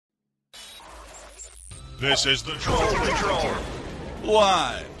This is the Troll Patrol.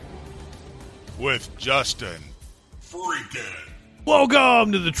 Live with Justin Freakin'.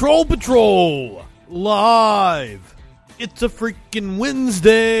 Welcome to the Troll Patrol. Live. It's a freaking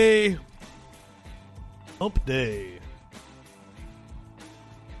Wednesday. Hump day.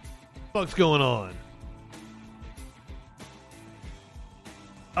 What's going on?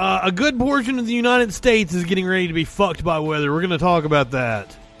 A good portion of the United States is getting ready to be fucked by weather. We're going to talk about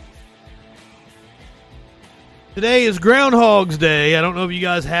that. Today is Groundhog's Day. I don't know if you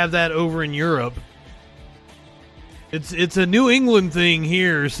guys have that over in Europe. It's a New England thing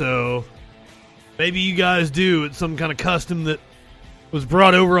here, so maybe you guys do. It's some kind of custom that was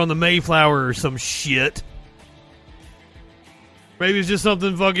brought over on the Mayflower or some shit. Maybe it's just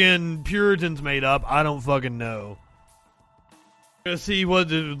something fucking Puritans made up. I don't fucking know. Gonna see what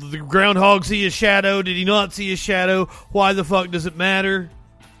the groundhog see a shadow. Did he not see a shadow? Why the fuck does it matter?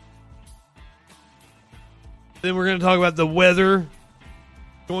 Then we're going to talk about the weather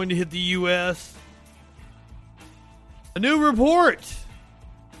going to hit the U.S. A new report.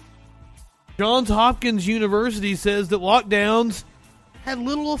 Johns Hopkins University says that lockdowns had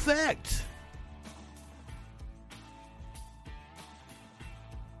little effect.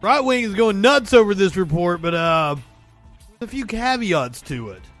 Right Wing is going nuts over this report, but a few caveats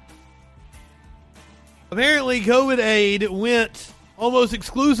to it. Apparently, COVID aid went almost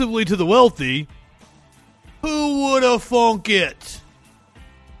exclusively to the wealthy. Who would have thunk it?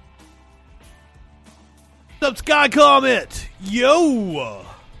 What's up, Sky Comet? Yo!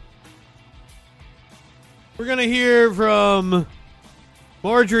 We're going to hear from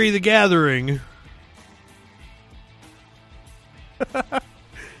Marjorie the Gathering.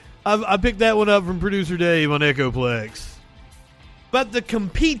 I picked that one up from producer Dave on Echoplex. But the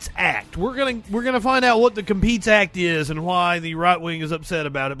Competes Act. We're gonna find out what the Competes Act is and why the right wing is upset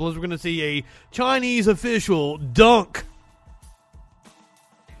about it. Plus, we're gonna see a Chinese official dunk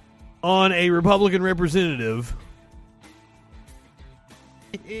on a Republican representative.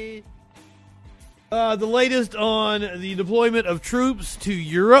 The latest on the deployment of troops to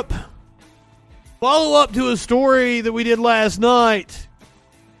Europe. Follow up to a story that we did last night.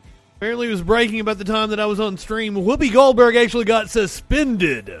 Apparently it was breaking about the time that I was on stream. Whoopi Goldberg actually got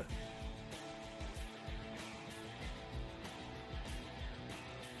suspended.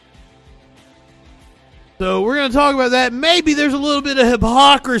 So we're going to talk about that. Maybe there's a little bit of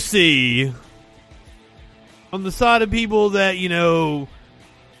hypocrisy on the side of people that, you know,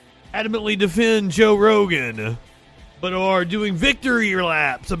 adamantly defend Joe Rogan, but are doing victory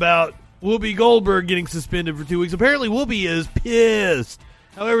laps about Whoopi Goldberg getting suspended for 2 weeks. Apparently Whoopi is pissed.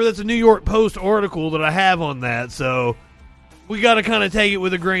 However, that's a New York Post article that I have on that, so we got to kind of take it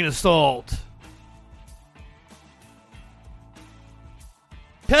with a grain of salt.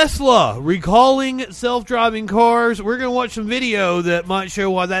 Tesla recalling self-driving cars. We're going to watch some video that might show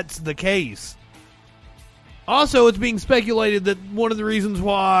why that's the case. Also, it's being speculated that one of the reasons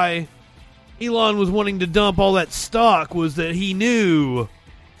why Elon was wanting to dump all that stock was that he knew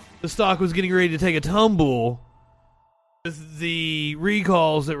the stock was getting ready to take a tumble with the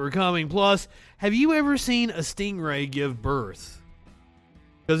recalls that were coming. Plus, have you ever seen a stingray give birth?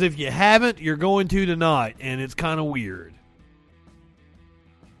 Because if you haven't, you're going to tonight, and it's kind of weird.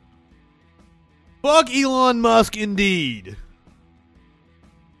 Fuck Elon Musk indeed.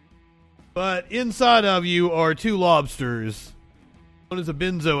 But inside of you are two lobsters. One is a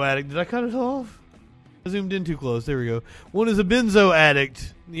benzo addict. Did I cut it off? I zoomed in too close. There we go. One is a benzo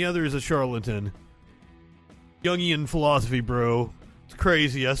addict. The other is a charlatan. Jungian philosophy, bro. It's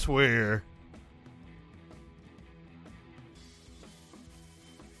crazy, I swear.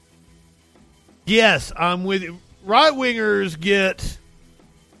 Yes, I'm with you. Right-wingers get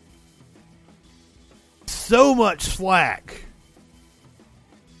so much slack.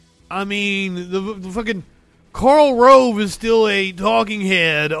 I mean, the fucking Karl Rove is still a talking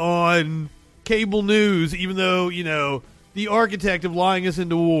head on cable news, even though, you know, the architect of lying us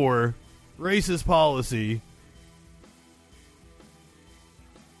into war, racist policy.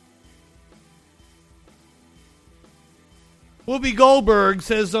 Whoopi Goldberg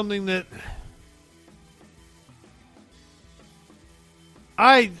says something that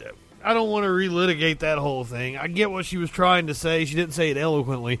I don't want to relitigate that whole thing. I get what she was trying to say. She didn't say it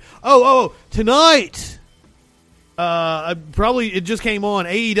eloquently. Oh, tonight. It just came on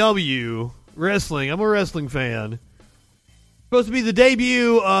AEW wrestling. I'm a wrestling fan. Supposed to be the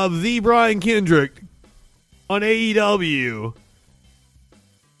debut of the Brian Kendrick on AEW.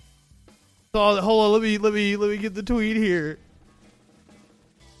 Hold on, let me get the tweet here.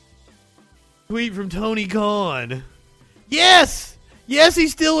 Tweet from Tony Khan. Yes! Yes,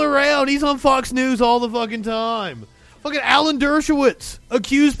 he's still around. He's on Fox News all the fucking time. Fucking Alan Dershowitz,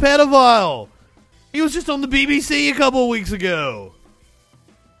 accused pedophile. He was just on the BBC a couple of weeks ago.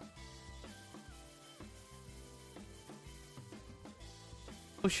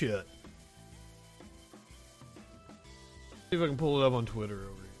 Oh, shit. See if I can pull it up on Twitter over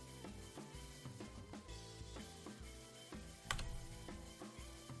here.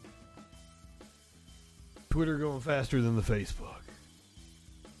 Twitter going faster than the Facebook.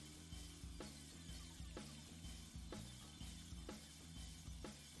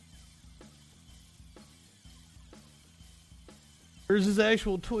 Here's his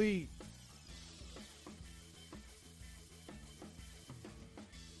actual tweet.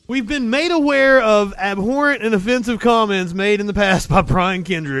 We've been made aware of abhorrent and offensive comments made in the past by Brian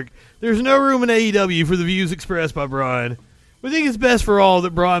Kendrick. There's no room in AEW for the views expressed by Brian. We think it's best for all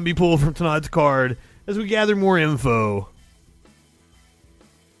that Brian be pulled from tonight's card as we gather more info.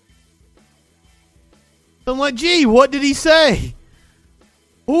 I'm like, gee, what did he say?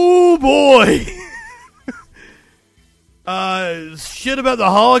 Oh boy. Shit about the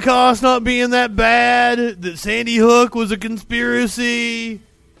Holocaust not being that bad, that Sandy Hook was a conspiracy,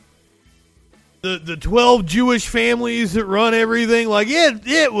 the 12 Jewish families that run everything. Like,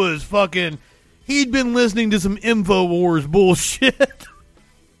 it was fucking, he'd been listening to some InfoWars bullshit.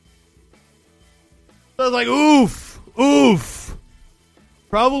 I was like, oof.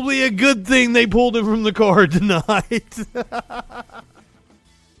 Probably a good thing they pulled him from the card tonight.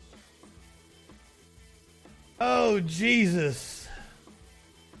 Oh, Jesus.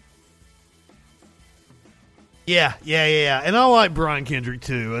 Yeah. And I like Brian Kendrick,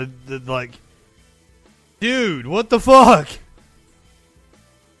 too. Like, dude, what the fuck?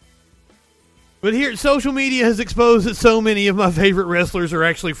 But here, social media has exposed that so many of my favorite wrestlers are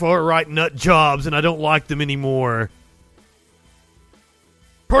actually far-right nut jobs, and I don't like them anymore.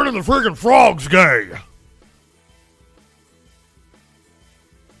 Turning the friggin' frogs gay.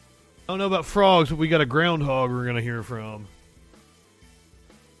 I don't know about frogs, but we got a groundhog we're going to hear from.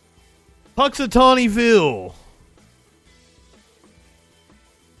 Punxsutawney Phil.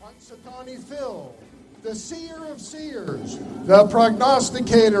 Punxsutawney Phil, the seer of seers, the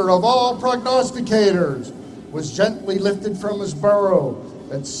prognosticator of all prognosticators, was gently lifted from his burrow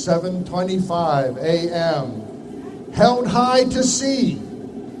at 7:25 a.m., held high to see.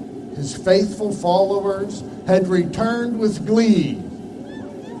 His faithful followers had returned with glee.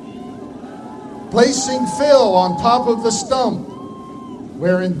 Placing Phil on top of the stump,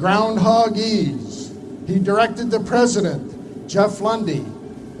 where in groundhog ease, he directed the president, Jeff Lundy,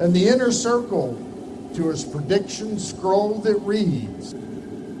 and the inner circle to his prediction scroll that reads,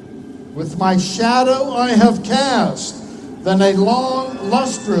 "With my shadow I have cast, then a long,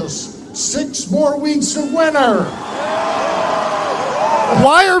 lustrous 6 more weeks of winter."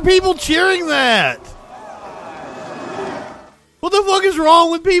 Why are people cheering that? What the fuck is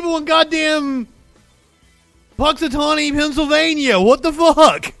wrong with people in goddamn Punxsutawney, Pennsylvania? What the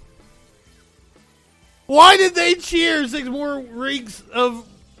fuck? Why did they cheer 6 more weeks of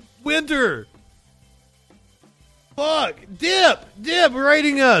winter? Fuck. Dip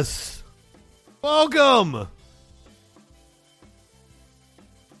rating us. Welcome.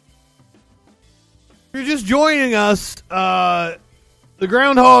 If you're just joining us, the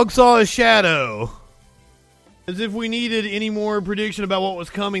groundhog saw a shadow. As if we needed any more prediction about what was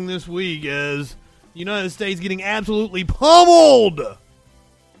coming this week, as the United States getting absolutely pummeled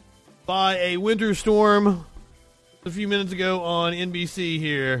by a winter storm a few minutes ago on NBC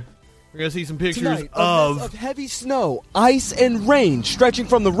here. We're going to see some pictures Tonight, of heavy snow, ice, and rain stretching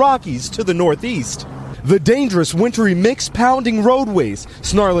from the Rockies to the Northeast. The dangerous wintry mix pounding roadways,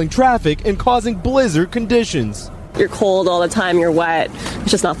 snarling traffic, and causing blizzard conditions. You're cold all the time, you're wet.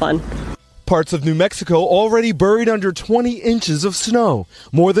 It's just not fun. Parts of New Mexico already buried under 20 inches of snow.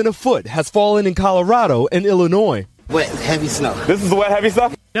 More than a foot has fallen in Colorado and Illinois. Wet, heavy snow. This is the wet, heavy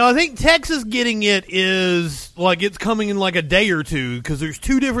stuff? Now, I think Texas getting it is, like, it's coming in like a day or two, because there's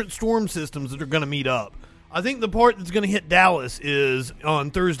 2 different storm systems that are going to meet up. I think the part that's going to hit Dallas is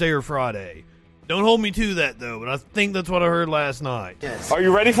on Thursday or Friday. Don't hold me to that, though, but I think that's what I heard last night. Yes. Are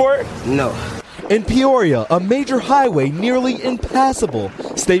you ready for it? No. In Peoria, a major highway nearly impassable.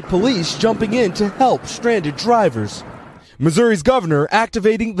 State police jumping in to help stranded drivers. Missouri's governor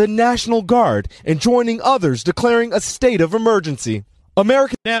activating the National Guard and joining others declaring a state of emergency.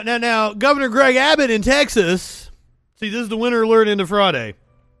 Now, Governor Greg Abbott in Texas. See, this is the winter alert into Friday.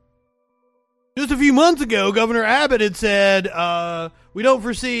 Just a few months ago, Governor Abbott had said, we don't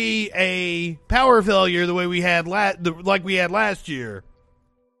foresee a power failure the way we had like we had last year.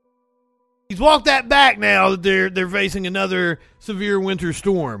 He's walked that back now that they're facing another severe winter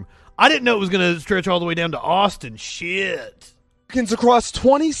storm. I didn't know it was going to stretch all the way down to Austin. Shit. Americans across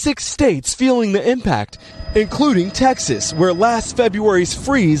 26 states feeling the impact, including Texas, where last February's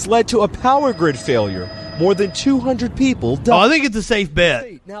freeze led to a power grid failure. More than 200 people died. Oh, I think it's a safe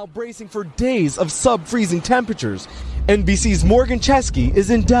bet. Now bracing for days of sub-freezing temperatures. NBC's Morgan Chesky is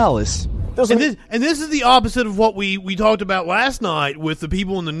in Dallas. And this is the opposite of what we talked about last night with the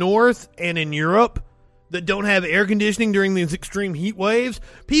people in the north and in Europe that don't have air conditioning during these extreme heat waves.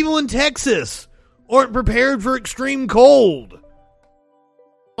 People in Texas aren't prepared for extreme cold.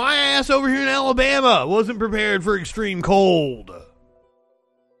 My ass over here in Alabama wasn't prepared for extreme cold.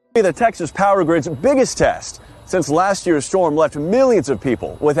 The Texas power grid's biggest test since last year's storm left millions of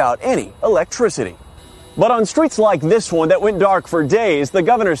people without any electricity. But on streets like this one that went dark for days, the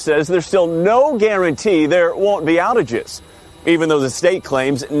governor says there's still no guarantee there won't be outages, even though the state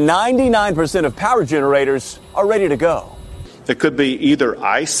claims 99% of power generators are ready to go. There could be either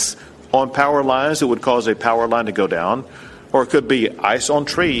ice on power lines that would cause a power line to go down, or it could be ice on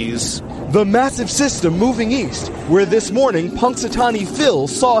trees. The massive system moving east, where this morning Punxsutawney Phil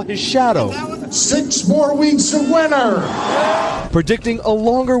saw his shadow. 6 more weeks of winter. Predicting a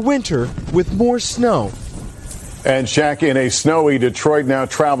longer winter with more snow. And Shaq, in a snowy Detroit now,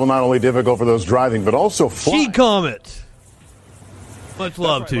 travel not only difficult for those driving, but also flying. G-Comet. Much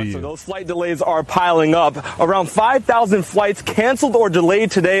love to you. So those flight delays are piling up. Around 5,000 flights canceled or delayed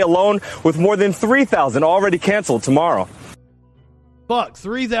today alone, with more than 3,000 already canceled tomorrow. Fuck,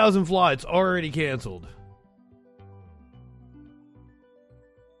 3,000 flights already canceled.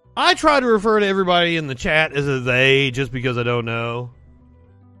 I try to refer to everybody in the chat as a they just because I don't know.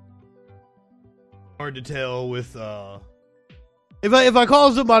 Hard to tell with if I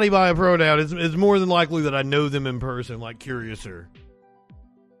call somebody by a pronoun, it's more than likely that I know them in person, like Curiouser.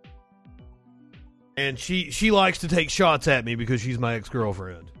 And she likes to take shots at me because she's my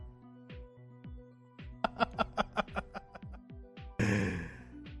ex-girlfriend.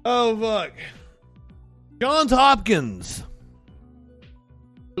 Oh fuck. Johns Hopkins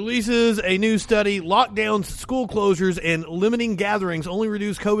releases a new study. Lockdowns, school closures, and limiting gatherings only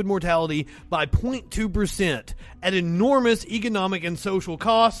reduce COVID mortality by 0.2% at enormous economic and social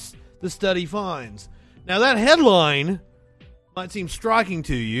costs, the study finds. Now, that headline might seem striking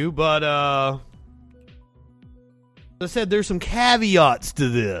to you, but as I said, there's some caveats to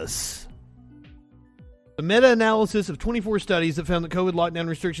this. A meta-analysis of 24 studies that found that COVID lockdown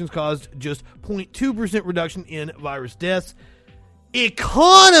restrictions caused just 0.2% reduction in virus deaths.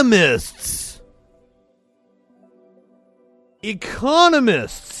 Economists. I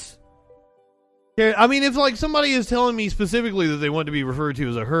mean, if like somebody is telling me specifically that they want to be referred to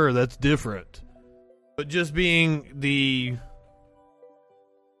as a her, that's different. But just being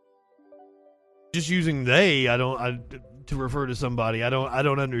just using they, to refer to somebody, I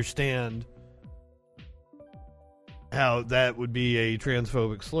don't understand how that would be a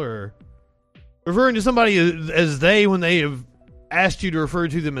transphobic slur. Referring to somebody as they when they have asked you to refer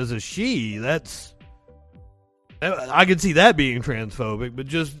to them as a she, I could see that being transphobic, but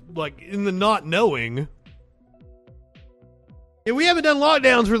just like in the not knowing. Yeah, we haven't done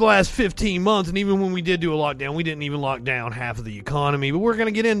lockdowns for the last 15 months, and even when we did do a lockdown, we didn't even lock down half of the economy. But we're going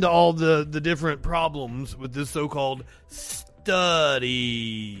to get into all the different problems with this so-called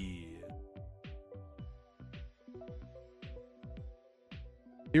study.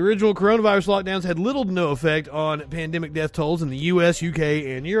 The original coronavirus lockdowns had little to no effect on pandemic death tolls in the U.S.,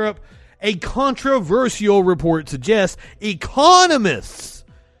 U.K., and Europe. A controversial report suggests economists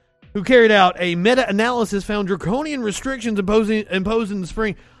who carried out a meta-analysis found draconian restrictions imposed in the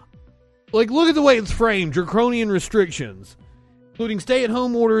spring. Like, look at the way it's framed. Draconian restrictions, including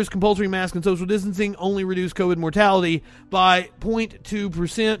stay-at-home orders, compulsory masks, and social distancing, only reduced COVID mortality by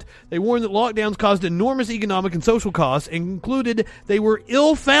 0.2%. They warned that lockdowns caused enormous economic and social costs and concluded they were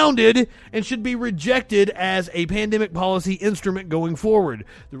ill-founded and should be rejected as a pandemic policy instrument going forward.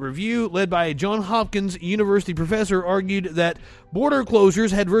 The review, led by a Johns Hopkins University professor, argued that border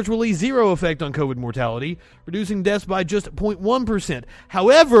closures had virtually zero effect on COVID mortality, reducing deaths by just 0.1%.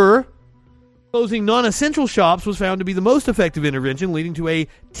 However, closing non-essential shops was found to be the most effective intervention, leading to a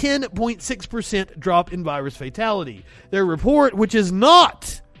 10.6% drop in virus fatality. Their report, which has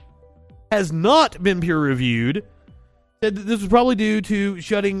not been peer-reviewed, said that this was probably due to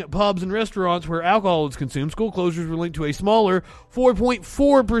shutting pubs and restaurants where alcohol is consumed. School closures were linked to a smaller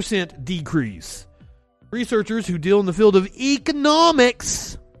 4.4% decrease. Researchers who deal in the field of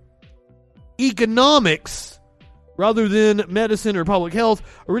economics rather than medicine or public health,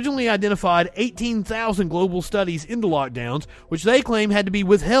 originally identified 18,000 global studies into lockdowns, which they claim had to be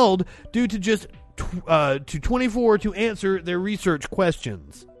withheld due to just to 24 to answer their research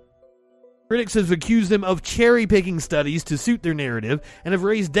questions. Critics have accused them of cherry-picking studies to suit their narrative and have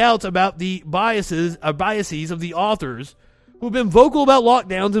raised doubts about the biases of the authors who have been vocal about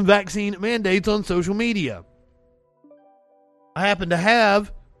lockdowns and vaccine mandates on social media. I happen to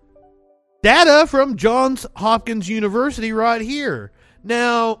have data from Johns Hopkins University right here.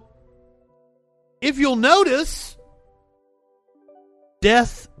 Now, if you'll notice,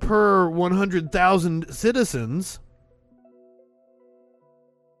 death per 100,000 citizens,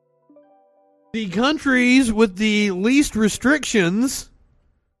 the countries with the least restrictions,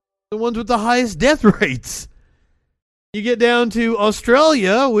 the ones with the highest death rates. You get down to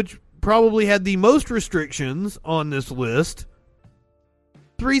Australia, which probably had the most restrictions on this list.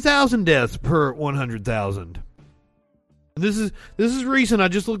 3,000 deaths per 100,000. This is recent. I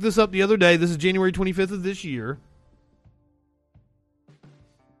just looked this up the other day. This is January 25th of this year.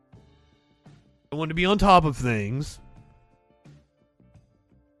 I want to be on top of things.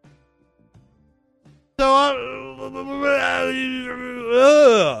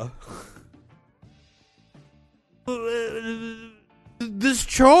 So this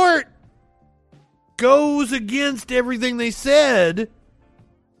chart goes against everything they said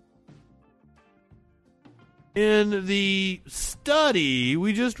in the study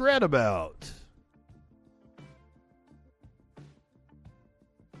we just read about.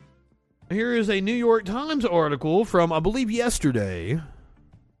 Here is a New York Times article from, I believe, yesterday,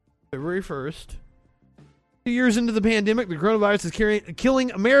 February 1st. 2 years into the pandemic, the coronavirus is killing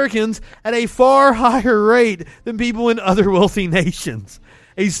Americans at a far higher rate than people in other wealthy nations.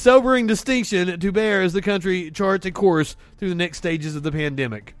 A sobering distinction to bear as the country charts a course through the next stages of the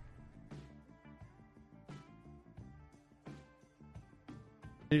pandemic.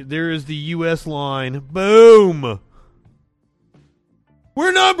 There is the U.S. line. Boom!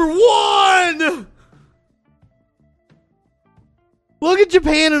 We're number one! Look at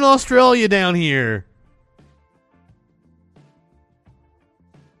Japan and Australia down here.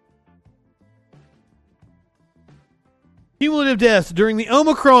 Cumulative deaths during the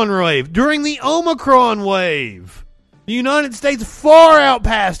Omicron wave. The United States far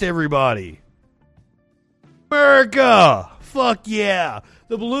outpassed everybody. America! Fuck yeah!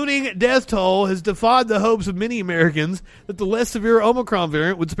 The ballooning death toll has defied the hopes of many Americans that the less severe Omicron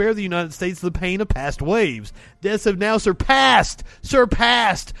variant would spare the United States the pain of past waves. Deaths have now surpassed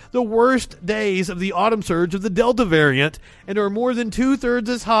the worst days of the autumn surge of the Delta variant and are more than 2/3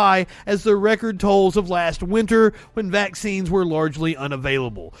 as high as the record tolls of last winter when vaccines were largely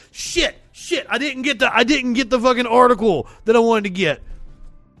unavailable. Shit! I didn't get the fucking article that I wanted to get.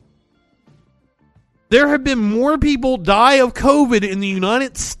 There have been more people die of COVID in the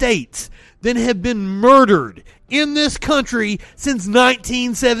United States than have been murdered in this country since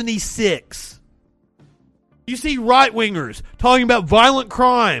 1976. You see right-wingers talking about violent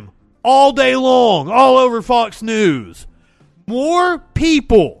crime all day long, all over Fox News. More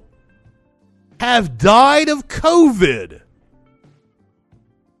people have died of COVID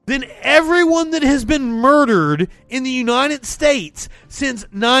than everyone that has been murdered in the United States since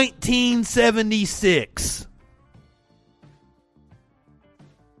 1976.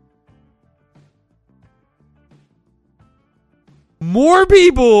 More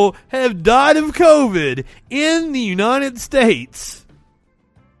people have died of COVID in the United States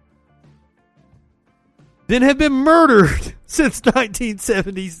than have been murdered since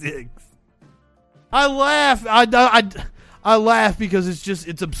 1976. I laugh. I laugh because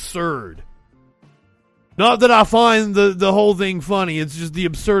it's absurd. Not that I find the whole thing funny, it's just the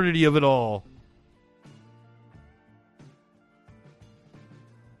absurdity of it all.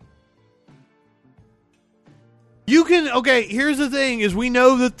 Here's the thing, is we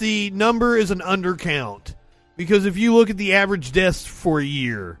know that the number is an undercount. Because if you look at the average deaths for a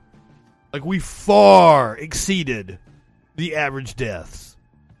year, like we far exceeded the average deaths.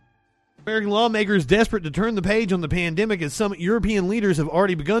 American lawmakers desperate to turn the page on the pandemic, as some European leaders have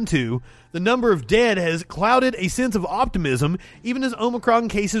already begun to. The number of dead has clouded a sense of optimism even as Omicron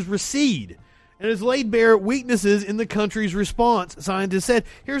cases recede, and has laid bare weaknesses in the country's response, scientists said.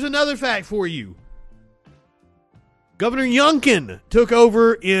 Here's another fact for you. Governor Youngkin took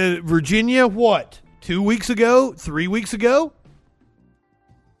over in Virginia, 2 weeks ago? 3 weeks ago?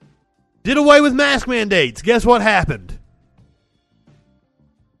 Did away with mask mandates. Guess what happened?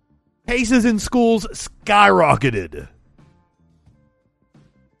 Cases in schools skyrocketed.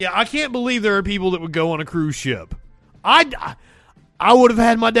 Yeah, I can't believe there are people that would go on a cruise ship. I I would have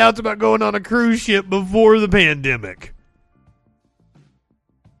had my doubts about going on a cruise ship before the pandemic.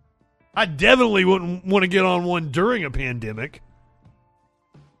 I definitely wouldn't want to get on one during a pandemic.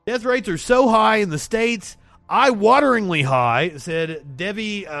 Death rates are so high in the States, eye-wateringly high, said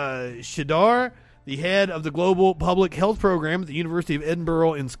Devi Shidar, the head of the Global Public Health Program at the University of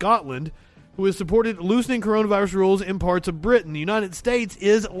Edinburgh in Scotland, who has supported loosening coronavirus rules in parts of Britain. The United States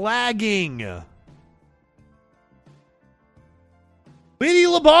is lagging. Lady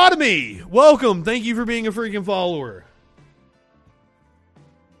Lobotomy, welcome. Thank you for being a freaking follower.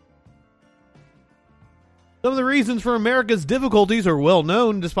 Some of the reasons for America's difficulties are well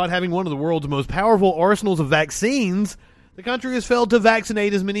known. Despite having one of the world's most powerful arsenals of vaccines, the country has failed to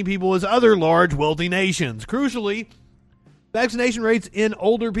vaccinate as many people as other large, wealthy nations. Crucially, vaccination rates in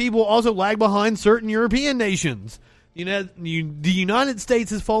older people also lag behind certain European nations. The United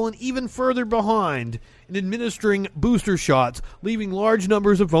States has fallen even further behind in administering booster shots, leaving large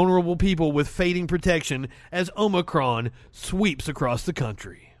numbers of vulnerable people with fading protection as Omicron sweeps across the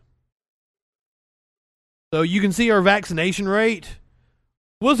country. So you can see our vaccination rate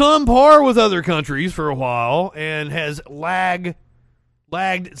was on par with other countries for a while and has lagged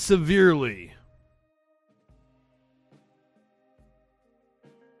severely.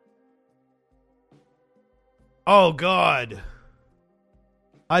 Oh, God.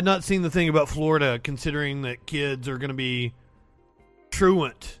 I had not seen the thing about Florida, considering that kids are going to be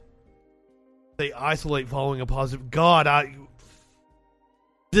truant. They isolate following a positive. God,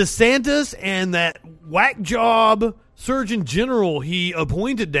 DeSantis and that whack job Surgeon General he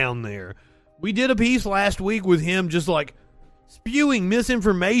appointed down there. We did a piece last week with him just like spewing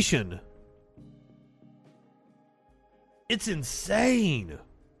misinformation. It's insane.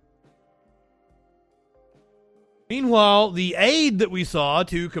 Meanwhile, the aid that we saw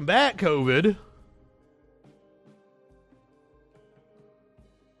to combat COVID,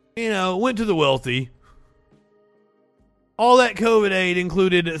 went to the wealthy. All that COVID aid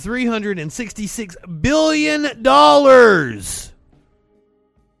included $366 billion.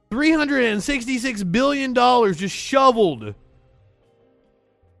 $366 billion just shoveled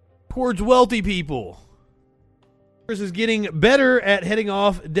towards wealthy people. Congress is getting better at heading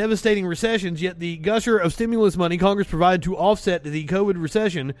off devastating recessions, yet the gusher of stimulus money Congress provided to offset the COVID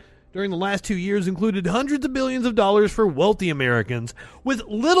recession during the last 2 years included hundreds of billions of dollars for wealthy Americans, with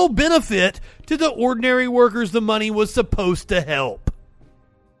little benefit to the ordinary workers the money was supposed to help.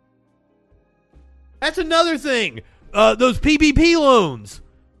 That's another thing. Those PPP loans,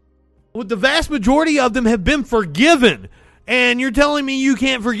 the vast majority of them have been forgiven, and you're telling me you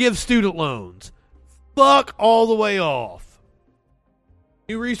can't forgive student loans. Fuck all the way off.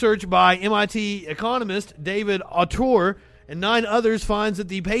 New research by MIT economist David Autor and 9 others finds that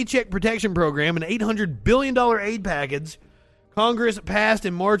the Paycheck Protection Program, an $800 billion aid package Congress passed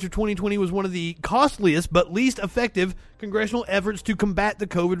in March of 2020, was one of the costliest but least effective congressional efforts to combat the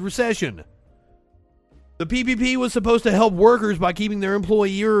COVID recession. The PPP was supposed to help workers by keeping their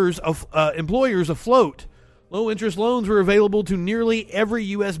employers afloat. Low-interest loans were available to nearly every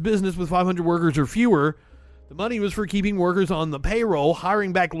U.S. business with 500 workers or fewer. The money was for keeping workers on the payroll,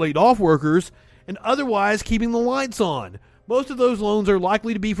 hiring back laid-off workers, and otherwise keeping the lights on. Most of those loans are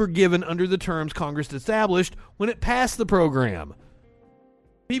likely to be forgiven under the terms Congress established when it passed the program.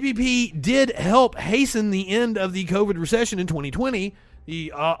 PPP did help hasten the end of the COVID recession in 2020.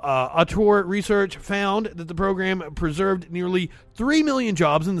 The Autor research found that the program preserved nearly 3 million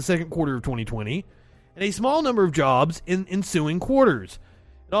jobs in the second quarter of 2020 and a small number of jobs in ensuing quarters.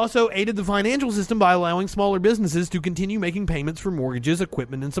 It also aided the financial system by allowing smaller businesses to continue making payments for mortgages,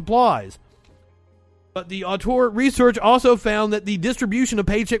 equipment, and supplies. But the Autor research also found that the distribution of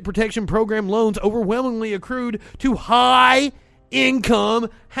Paycheck Protection Program loans overwhelmingly accrued to high-income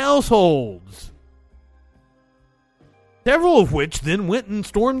households, several of which then went and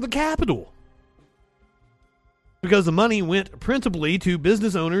stormed the Capitol, because the money went principally to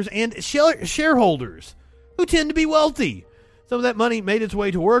business owners and shareholders, who tend to be wealthy. Some of that money made its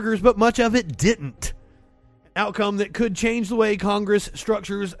way to workers, but much of it didn't. An outcome that could change the way Congress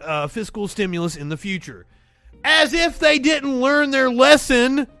structures fiscal stimulus in the future. As if they didn't learn their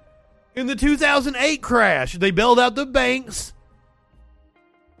lesson in the 2008 crash. They bailed out the banks,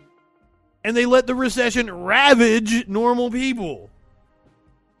 and they let the recession ravage normal people.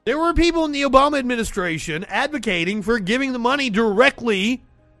 There were people in the Obama administration advocating for giving the money directly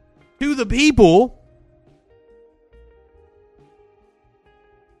to the people.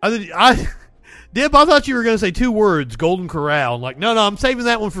 Dip, I thought you were going to say 2 words, Golden Corral. I'm like, no, I'm saving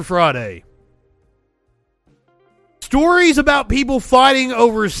that one for Friday. Stories about people fighting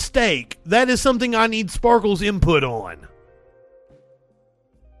over steak. That is something I need Sparkle's input on.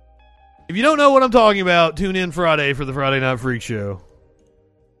 If you don't know what I'm talking about, tune in Friday for the Friday Night Freak Show.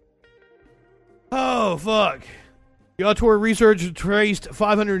 Oh, fuck. The Autor research traced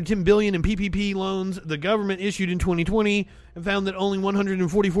 $510 billion in PPP loans the government issued in 2020 and found that only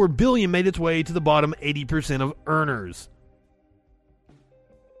 $144 billion made its way to the bottom 80% of earners.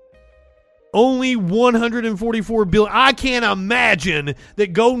 Only $144 billion. I can't imagine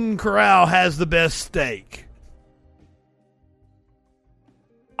that Golden Corral has the best steak.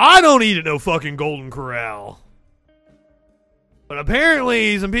 I don't eat at no fucking Golden Corral. But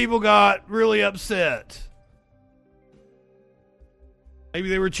apparently some people got really upset. Maybe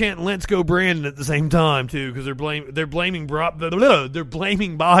they were chanting "Let's go Brandon" at the same time too, because they're blaming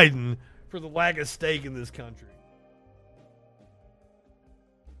Biden for the lack of steak in this country.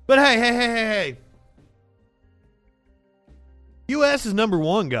 But hey. U.S. is number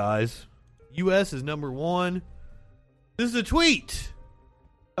one, guys. U.S. is number one. This is a tweet.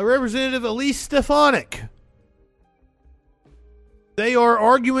 A Representative Elise Stefanik. They are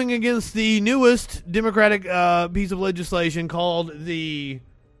arguing against the newest Democratic piece of legislation called the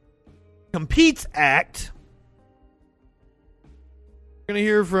Competes Act. We're going to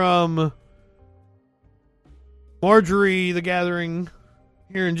hear from Marjorie the Gathering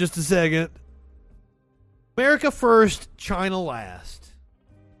here in just a second. America first, China last.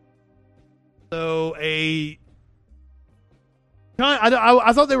 So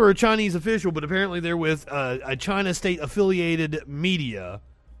I thought they were a Chinese official, but apparently they're with a China state-affiliated media.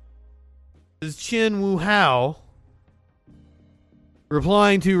 This is Chen Wuhao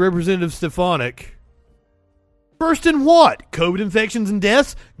replying to Representative Stefanik. First in what? COVID infections and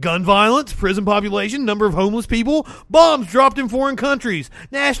deaths, gun violence, prison population, number of homeless people, bombs dropped in foreign countries,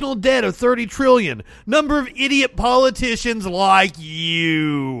 national debt of $30 trillion, number of idiot politicians like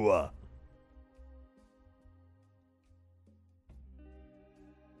you.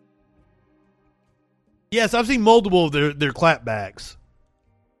 Yes, I've seen multiple of their clapbacks.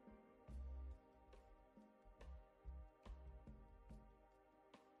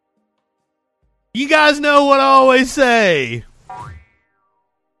 You guys know what I always say.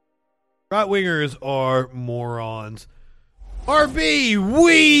 Right-wingers are morons. RB,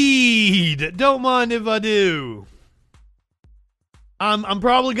 weed! Don't mind if I do. I'm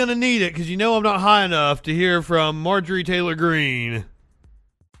probably going to need it because you know I'm not high enough to hear from Marjorie Taylor Greene.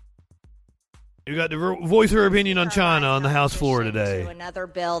 You got to voice her opinion on China on the House floor today. Another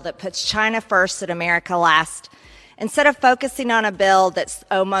bill that puts China first and America last. Instead of focusing on a bill that's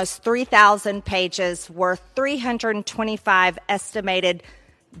almost 3,000 pages, worth 325 estimated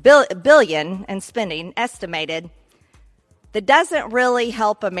billion in spending, estimated, that doesn't really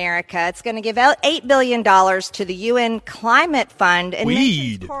help America. It's going to give out $8 billion to the UN Climate Fund and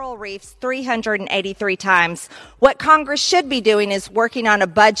mentions coral reefs 383 times. What Congress should be doing is working on a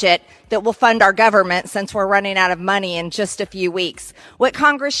budget that will fund our government since we're running out of money in just a few weeks. What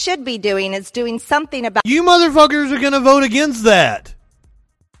Congress should be doing is doing something about... You motherfuckers are going to vote against that.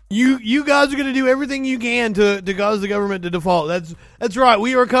 You guys are going to do everything you can to cause the government to default. That's right.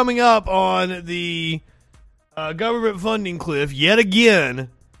 We are coming up on the... government funding cliff yet again.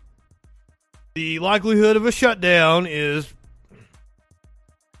 The likelihood of a shutdown is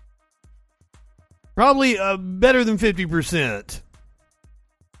probably better than 50%.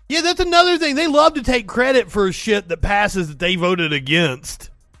 Yeah, that's another thing. They love to take credit for shit that passes that they voted against.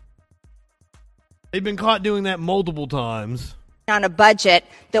 They've been caught doing that multiple times. On a budget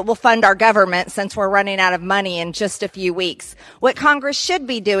that will fund our government since we're running out of money in just a few weeks. What Congress should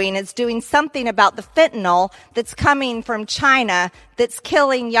be doing is doing something about the fentanyl that's coming from China that's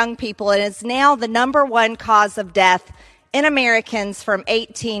killing young people and is now the number one cause of death in Americans from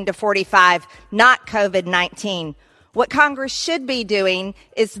 18 to 45, not COVID-19. What Congress should be doing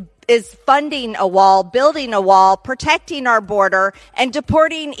is funding a wall, building a wall, protecting our border, and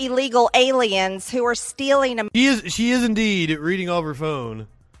deporting illegal aliens who are stealing... She is indeed reading off her phone.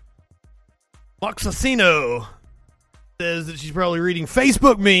 Moxasino says that she's probably reading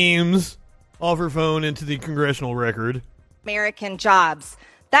Facebook memes off her phone into the congressional record. American jobs.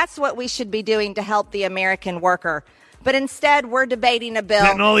 That's what we should be doing to help the American worker. But instead, we're debating a bill...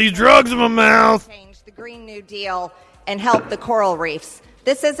 Getting all these drugs in my mouth. ...change the Green New Deal and help the coral reefs.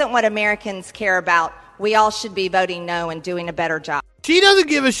 This isn't what Americans care about. We all should be voting no and doing a better job. She doesn't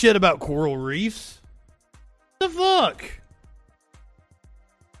give a shit about coral reefs. What the fuck?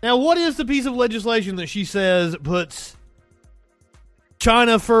 Now, what is the piece of legislation that she says puts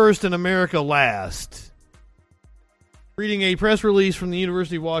China first and America last? Reading a press release from the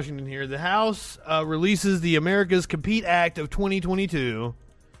University of Washington here. The House releases the America's Compete Act of 2022.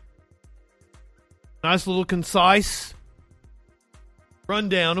 Nice little concise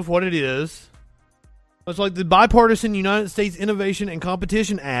rundown of what it is. It's like the bipartisan United States Innovation and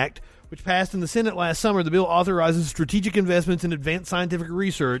Competition Act, which passed in the Senate last summer. The bill authorizes strategic investments in advanced scientific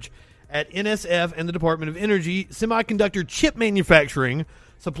research at NSF and the Department of Energy, semiconductor chip manufacturing,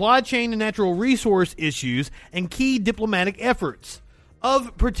 supply chain and natural resource issues, and key diplomatic efforts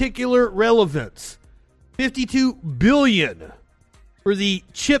of particular relevance. $52 billion for the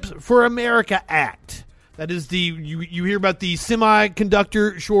Chips for America Act. That is the you hear about the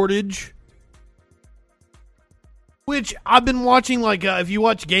semiconductor shortage, which I've been watching. Like if you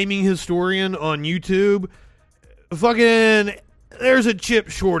watch Gaming Historian on YouTube, fucking there's a chip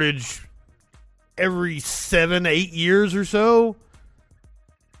shortage every 7-8 years or so.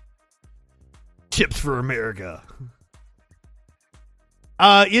 Chips for America.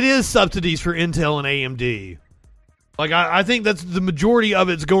 It is subsidies for Intel and AMD. Like, I think that's the majority of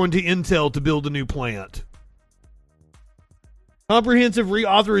it's going to Intel to build a new plant. Comprehensive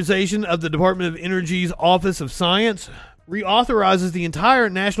reauthorization of the Department of Energy's Office of Science reauthorizes the entire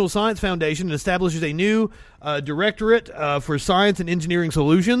National Science Foundation and establishes a new directorate for science and engineering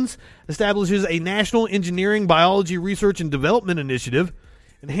solutions, establishes a National Engineering, Biology, Research, and Development Initiative,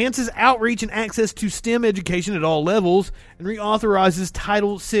 enhances outreach and access to STEM education at all levels, and reauthorizes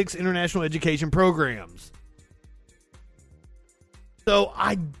Title VI international education programs. So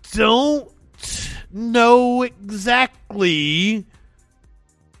I don't know exactly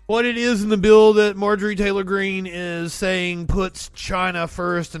what it is in the bill that Marjorie Taylor Greene is saying puts China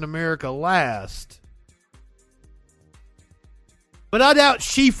first and America last. But I doubt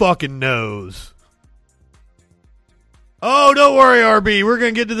she fucking knows. Oh, don't worry, RB. We're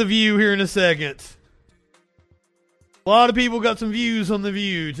going to get to The View here in a second. A lot of people got some views on The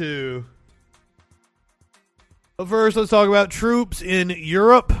View, too. But first, let's talk about troops in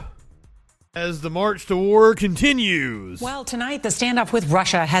Europe as the march to war continues. Well, tonight, the standoff with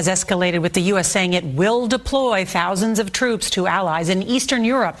Russia has escalated, with the U.S. saying it will deploy thousands of troops to allies in Eastern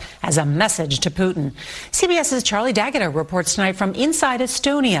Europe as a message to Putin. CBS's Charlie D'Agata reports tonight from inside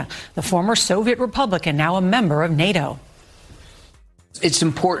Estonia, the former Soviet republic and now a member of NATO. It's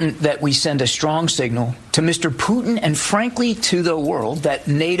important that we send a strong signal to Mr. Putin and, frankly, to the world that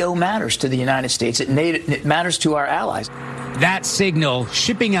NATO matters to the United States. It matters to our allies. That signal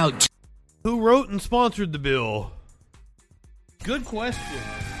shipping out. Who wrote and sponsored the bill? Good question.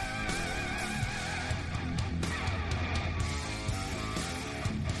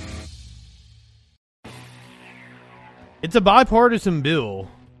 It's a bipartisan bill.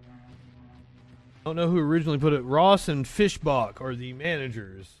 I don't know who originally put it. Ross and Fischbach are the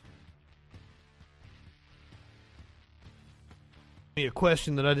managers. A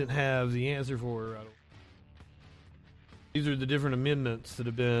question that I didn't have the answer for. These are the different amendments that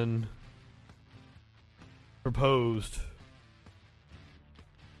have been proposed.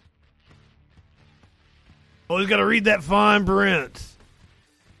 Always got to read that fine print.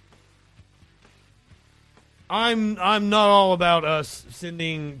 I'm not all about us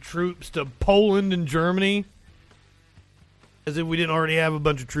sending troops to Poland and Germany, as if we didn't already have a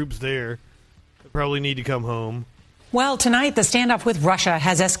bunch of troops there. They probably need to come home. Well, tonight, the standoff with Russia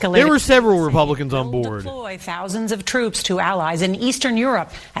has escalated. There were several Republicans on board. Deploy thousands of troops to allies in Eastern Europe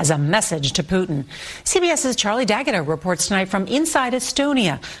as a message to Putin. CBS's Charlie D'Agata reports tonight from inside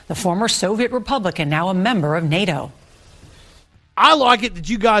Estonia, the former Soviet republic and now a member of NATO. I like it that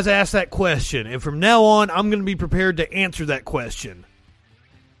you guys asked that question, and from now on, I'm going to be prepared to answer that question.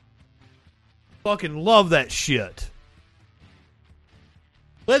 Fucking love that shit.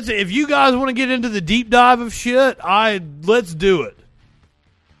 If you guys want to get into the deep dive of shit, let's do it.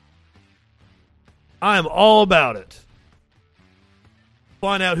 I am all about it.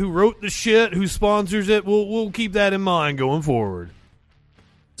 Find out who wrote the shit, who sponsors it. We'll keep that in mind going forward.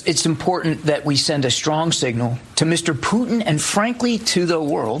 It's important that we send a strong signal to Mr. Putin and, frankly, to the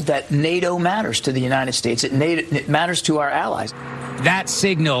world that NATO matters to the United States. It matters to our allies. That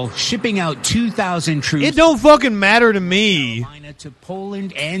signal shipping out 2,000 troops. It don't fucking matter to me. To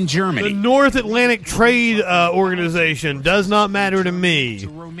Poland and Germany. The North Atlantic Trade Organization does not matter to me. To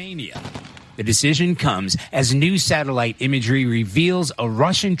Romania. The decision comes as new satellite imagery reveals a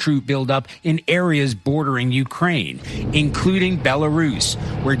Russian troop buildup in areas bordering Ukraine, including Belarus,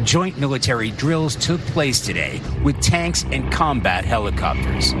 where joint military drills took place today with tanks and combat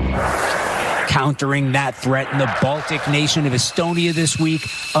helicopters. Countering that threat in the Baltic nation of Estonia this week,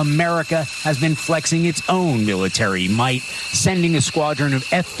 America has been flexing its own military might, sending a squadron of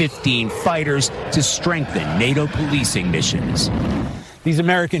F-15 fighters to strengthen NATO policing missions. These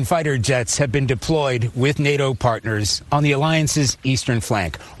American fighter jets have been deployed with NATO partners on the alliance's eastern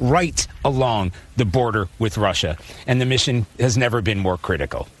flank, right along the border with Russia. And the mission has never been more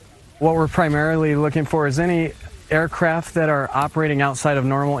critical. What we're primarily looking for is any aircraft that are operating outside of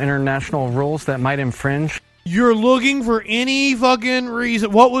normal international rules that might infringe. You're looking for any fucking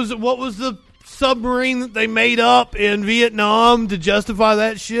reason. What was the submarine that they made up in Vietnam to justify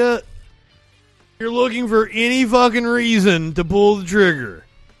that shit? You're looking for any fucking reason to pull the trigger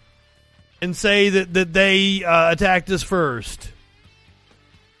and say that they attacked us first.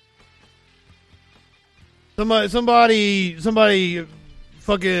 Somebody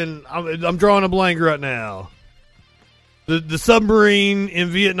fucking, I'm drawing a blank right now. The submarine in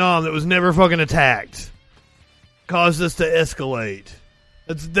Vietnam that was never fucking attacked caused us to escalate.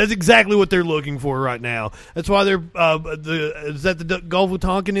 That's exactly what they're looking for right now. That's why they're is that the Gulf of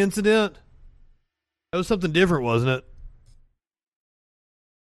Tonkin incident? That was something different, wasn't it?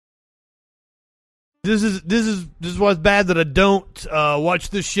 This is why it's bad that I don't watch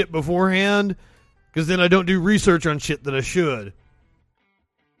this shit beforehand, because then I don't do research on shit that I should.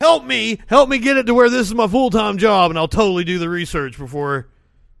 Help me get it to where this is my full-time job, and I'll totally do the research before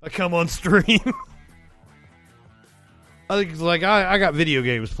I come on stream. I think it's like I got video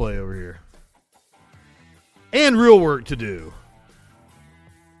games to play over here. And real work to do.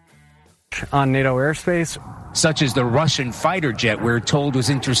 On NATO airspace. Such as the Russian fighter jet we're told was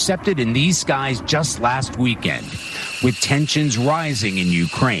intercepted in these skies just last weekend. With tensions rising in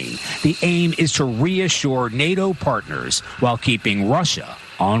Ukraine, the aim is to reassure NATO partners while keeping Russia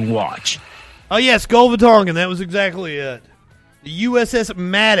on watch. Oh yes, Gulf of Tonkin, that was exactly it. The USS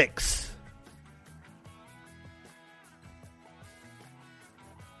Maddox.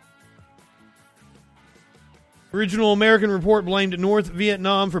 Original American report blamed North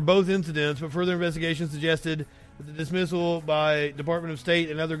Vietnam for both incidents, but further investigation suggested that the dismissal by Department of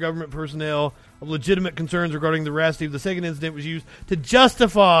State and other government personnel of legitimate concerns regarding the veracity of the second incident was used to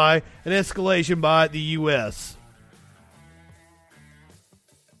justify an escalation by the U.S.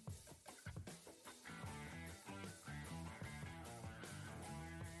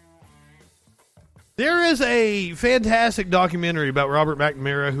 There is a fantastic documentary about Robert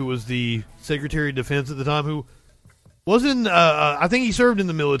McNamara, who was the Secretary of Defense at the time, who wasn't, I think he served in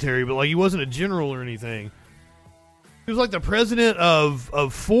the military, but like he wasn't a general or anything. He was like the president of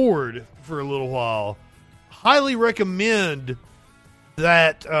Ford for a little while. Highly recommend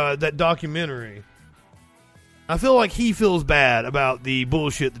that documentary. I feel like he feels bad about the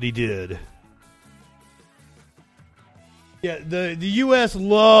bullshit that he did. Yeah, the U.S.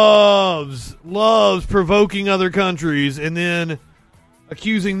 loves provoking other countries and then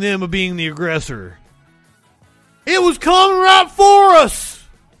accusing them of being the aggressor. It was coming right for us!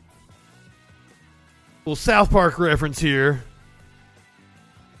 Little South Park reference here.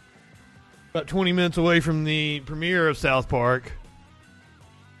 About 20 minutes away from the premiere of South Park.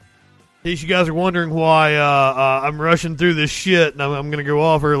 In case you guys are wondering why I'm rushing through this shit and I'm going to go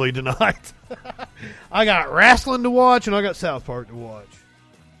off early tonight. I got wrestling to watch and I got South Park to watch.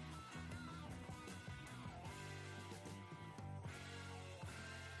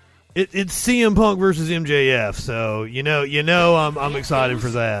 It's CM Punk versus MJF, so you know I'm excited for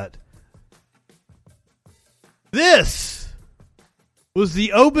that. This was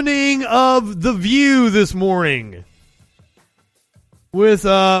the opening of The View this morning with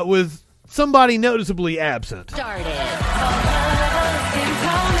somebody noticeably absent.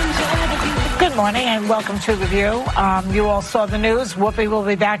 Good morning and welcome to The View. You all saw the news. Whoopi will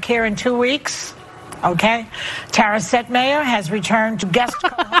be back here in 2 weeks. Okay. Tara Setmayer has returned to guest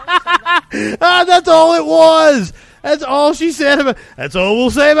co-host. That's all it was. That's all she said. That's all we'll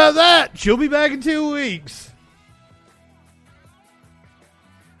say about that. She'll be back in 2 weeks.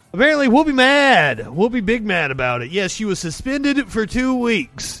 Apparently, we'll be mad. We'll be big mad about it. Yes, she was suspended for 2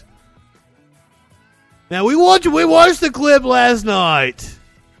 weeks. Now, we watched the clip last night.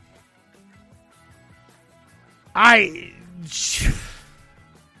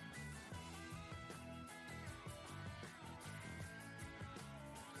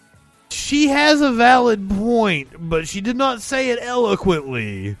 She has a valid point, but she did not say it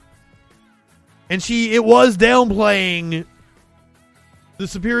eloquently. And it was downplaying the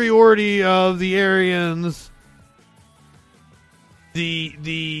superiority of the Aryans,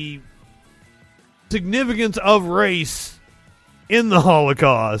 the significance of race in the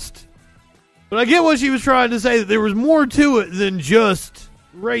Holocaust. But I get what she was trying to say, that there was more to it than just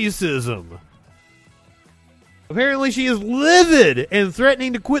racism. Apparently she is livid and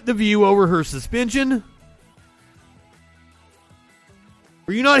threatening to quit The View over her suspension.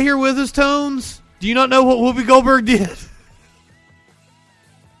 Were you not here with us, Tones? Do you not know what Whoopi Goldberg did?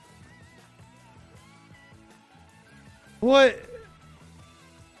 What?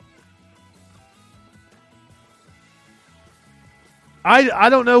 I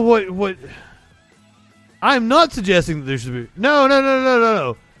don't know what. I'm not suggesting that there should be.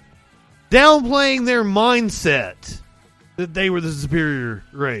 No. Downplaying their mindset that they were the superior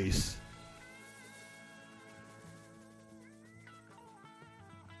race.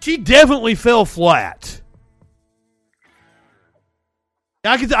 She definitely fell flat.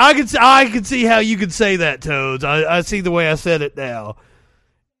 I could see how you could say that, Toads. I see the way I said it now.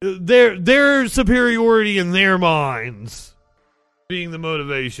 Their superiority in their minds being the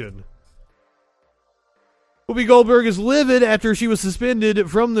motivation. Whoopi Goldberg is livid after she was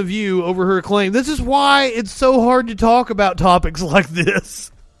suspended from The View over her claim. This is why it's so hard to talk about topics like this.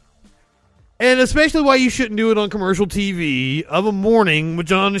 And especially why you shouldn't do it on commercial TV of a morning,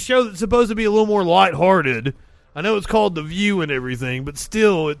 which on a show that's supposed to be a little more lighthearted. I know it's called The View and everything, but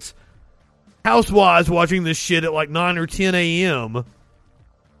still, it's housewives watching this shit at like 9 or 10 a.m.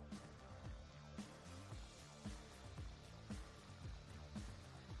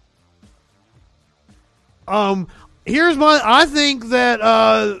 I think that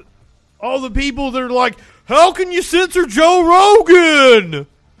all the people that are like, how can you censor Joe Rogan?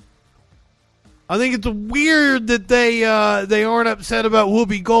 I think it's weird that they aren't upset about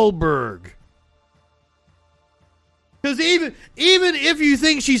Whoopi Goldberg. Because even if you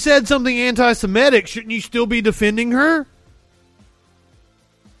think she said something anti-Semitic, shouldn't you still be defending her?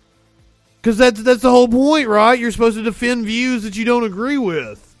 Because that's the whole point, right? You're supposed to defend views that you don't agree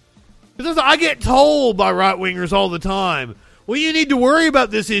with. Because I get told by right-wingers all the time, well, you need to worry about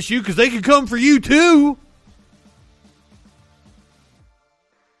this issue because they could come for you too.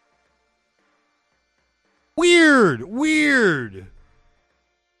 Weird.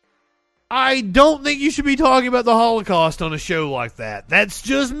 I don't think you should be talking about the Holocaust on a show like that. That's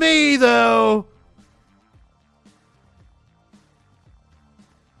just me, though.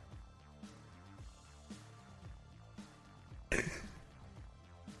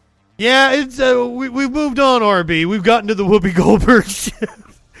 Yeah, it's we've moved on, RB. We've gotten to the Whoopi Goldberg shit.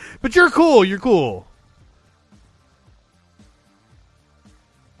 But you're cool.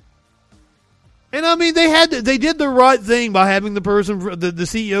 And I mean, they did the right thing by having the person, the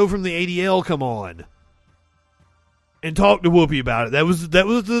CEO from the ADL, come on and talk to Whoopi about it. That was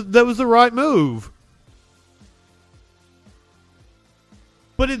the right move.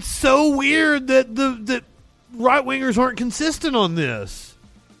 But it's so weird that right wingers aren't consistent on this.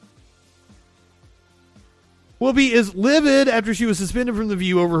 Whoopi is livid after she was suspended from The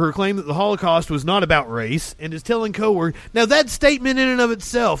View over her claim that the Holocaust was not about race and is telling coworkers. Now, that statement in and of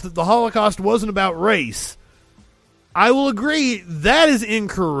itself, that the Holocaust wasn't about race, I will agree, that is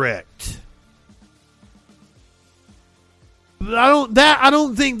incorrect. But I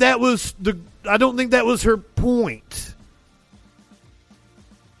don't think that was her point.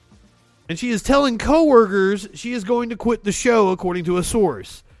 And she is telling coworkers she is going to quit the show, according to a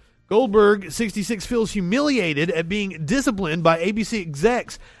source. Goldberg, 66, feels humiliated at being disciplined by ABC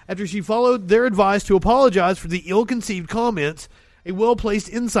execs after she followed their advice to apologize for the ill-conceived comments a well-placed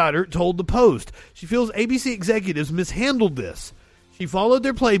insider told the Post. She feels ABC executives mishandled this. She followed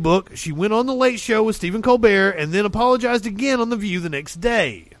their playbook, she went on The Late Show with Stephen Colbert, and then apologized again on The View the next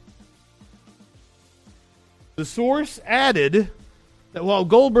day. The source added that while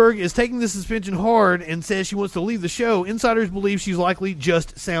Goldberg is taking the suspension hard and says she wants to leave the show, insiders believe she's likely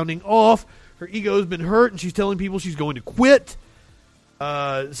just sounding off. Her ego has been hurt, and she's telling people she's going to quit.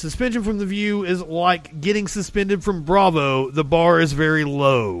 Suspension from The View is like getting suspended from Bravo. The bar is very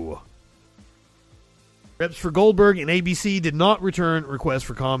low. Reps for Goldberg and ABC did not return requests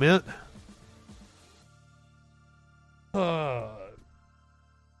for comment. Her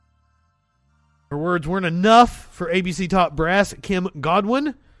words weren't enough for ABC top brass Kim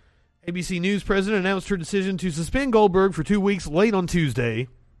Godwin. ABC News president announced her decision to suspend Goldberg for 2 weeks late on Tuesday,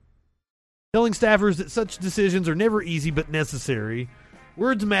 telling staffers that such decisions are never easy but necessary.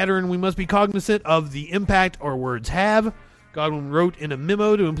 Words matter and we must be cognizant of the impact our words have. Godwin wrote in a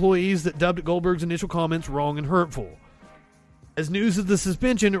memo to employees that dubbed Goldberg's initial comments wrong and hurtful. As news of the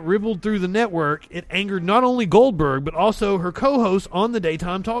suspension rippled through the network, it angered not only Goldberg but also her co-host on the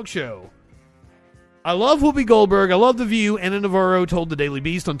daytime talk show. I love Whoopi Goldberg, I love The View, Anna Navarro told the Daily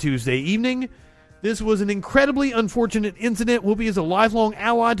Beast on Tuesday evening. This was an incredibly unfortunate incident. Whoopi is a lifelong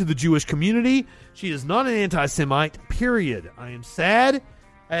ally to the Jewish community. She is not an anti-Semite, period. I am sad.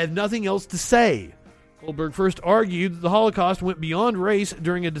 I have nothing else to say. Goldberg first argued that the Holocaust went beyond race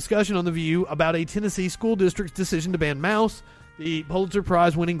during a discussion on The View about a Tennessee school district's decision to ban Maus, the Pulitzer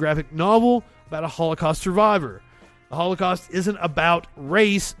Prize-winning graphic novel about a Holocaust survivor. The Holocaust isn't about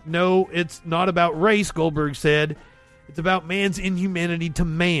race. No, it's not about race, Goldberg said. It's about man's inhumanity to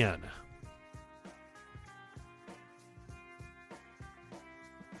man.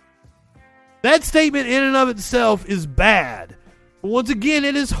 That statement in and of itself is bad. But once again,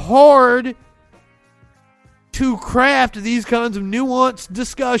 it is hard to craft these kinds of nuanced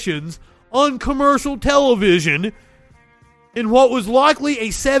discussions on commercial television in what was likely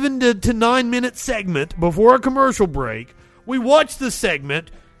a 7 to 9 minute segment before a commercial break. We watched the segment.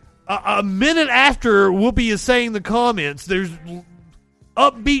 A minute after Whoopi is saying the comments, there's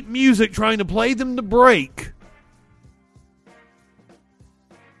upbeat music trying to play them to break.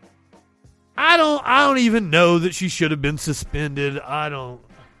 I don't even know that she should have been suspended.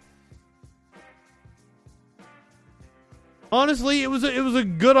 Honestly, it was a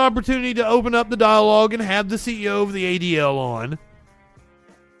good opportunity to open up the dialogue and have the CEO of the ADL on.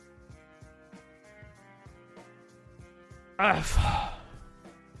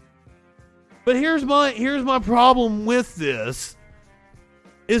 But here's my problem with this,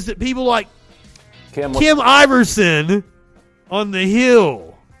 is that people like Kim Iverson on the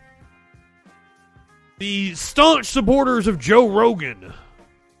Hill, the staunch supporters of Joe Rogan.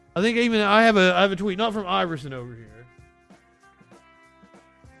 I think even I have a tweet, not from Iverson over here.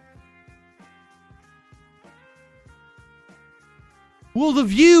 Will The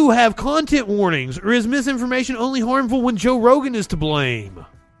View have content warnings, or is misinformation only harmful when Joe Rogan is to blame?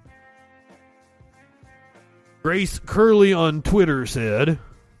 Grace Curley on Twitter said,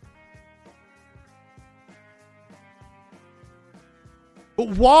 but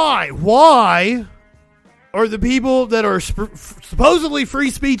why? Why are the people that are supposedly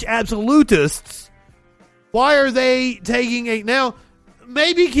free speech absolutists, why are they taking a... Now,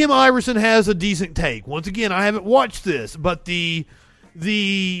 maybe Kim Iverson has a decent take. Once again, I haven't watched this, but the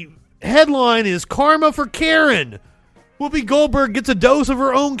headline is Karma for Karen. Whoopi Goldberg gets a dose of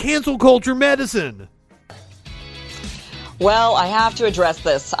her own cancel culture medicine. Well, I have to address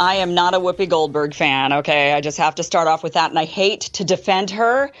this. I am not a Whoopi Goldberg fan, okay? I just have to start off with that, and I hate to defend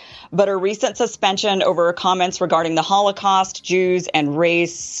her, but her recent suspension over her comments regarding the Holocaust, Jews, and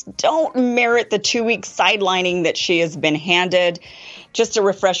race don't merit the 2-week sidelining that she has been handed. Just a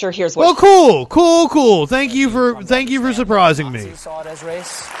refresher, here's what... Well, cool. Thank you for surprising me. Saw it as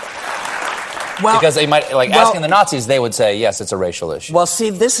race? Well, because they might, asking the Nazis, they would say, yes, it's a racial issue. Well,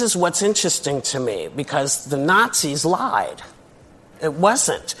 see, this is what's interesting to me, because the Nazis lied. It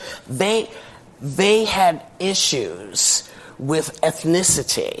wasn't. They had issues with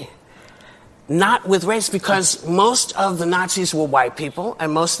ethnicity, not with race, because most of the Nazis were white people,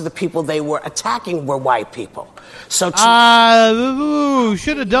 and most of the people they were attacking were white people. So,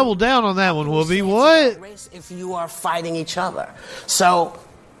 should have doubled down on that one, Whoopi. What? Race if you are fighting each other. So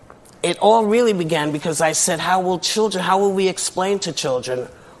it all really began because I said, how will we explain to children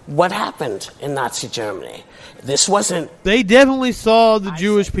what happened in Nazi Germany? This wasn't... They definitely saw the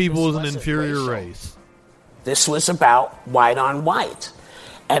Jewish people as an inferior race. This was about white on white.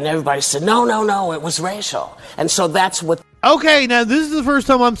 And everybody said, no, it was racial. And so that's what... Okay, now this is the first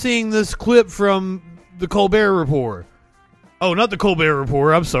time I'm seeing this clip from the Colbert Report. Oh, not the Colbert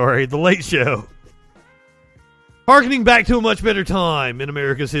Report, I'm sorry, The Late Show. Harkening back to a much better time in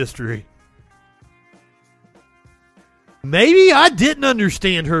America's history. Maybe I didn't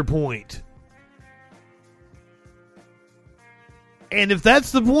understand her point. And if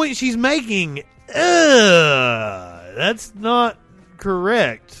that's the point she's making, that's not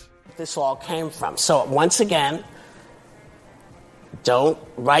correct. This all came from. So once again, don't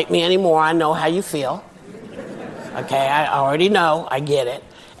write me anymore. I know how you feel. Okay, I already know. I get it.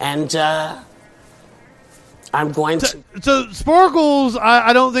 And I'm going to... So Sparkles,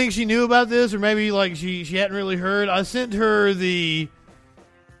 I don't think she knew about this, or maybe she hadn't really heard. I sent her the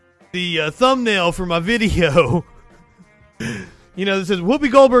thumbnail for my video. That says,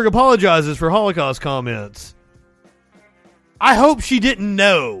 Whoopi Goldberg apologizes for Holocaust comments. I hope she didn't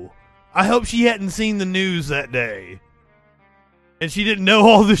know. I hope she hadn't seen the news that day. And she didn't know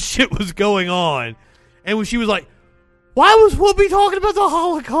all this shit was going on. And when she was like, why was Whoopi talking about the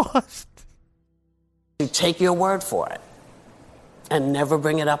Holocaust? Take your word for it and never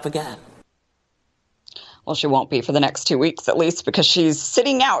bring it up again. Well, she won't be for the next 2 weeks, at least, because she's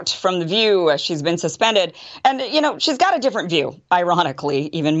sitting out from The View. She's been suspended. And, she's got a different view, ironically,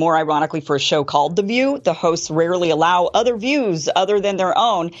 even more ironically for a show called The View. The hosts rarely allow other views other than their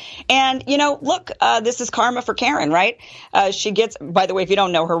own. And, look, this is karma for Karen, right? She gets, by the way, if you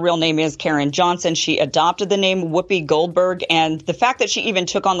don't know, her real name is Karen Johnson. She adopted the name Whoopi Goldberg. And the fact that she even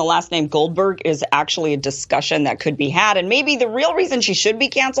took on the last name Goldberg is actually a discussion that could be had. And maybe the real reason she should be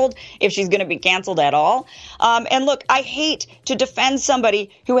canceled, if she's going to be canceled at all, And look, I hate to defend somebody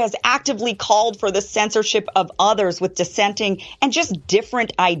who has actively called for the censorship of others with dissenting and just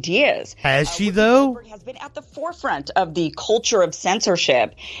different ideas. Has she, though? Has been at the forefront of the culture of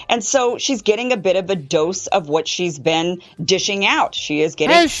censorship. And so she's getting a bit of a dose of what she's been dishing out. She is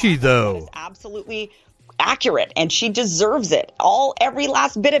getting. Has she, though? Absolutely accurate, and she deserves it, every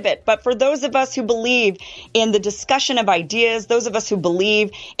last bit of it. But for those of us who believe in the discussion of ideas, those of us who believe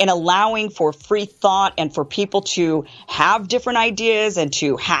in allowing for free thought and for people to have different ideas and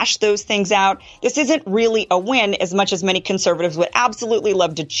to hash those things out, this isn't really a win, as much as many conservatives would absolutely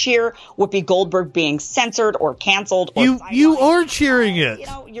love to cheer Whoopi Goldberg being censored or canceled. Or you are cheering it.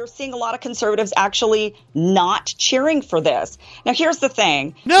 You're seeing a lot of conservatives actually not cheering for this. Now, here's the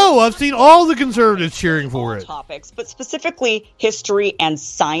thing. No, I've seen all the conservatives cheering for it. Topics, but specifically history and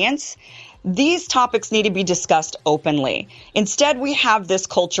science. These topics need to be discussed openly. Instead, we have this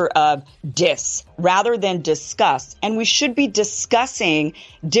culture of diss rather than discuss, and we should be discussing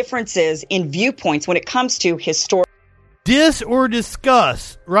differences in viewpoints when it comes to historical. Diss or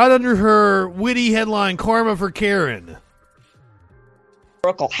discuss, right under her witty headline, Karma for Karen.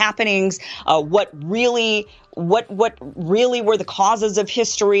 Historical happenings, what really were the causes of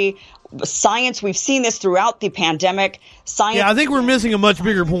history. Science, we've seen this throughout the pandemic. Science. Yeah, I think we're missing a much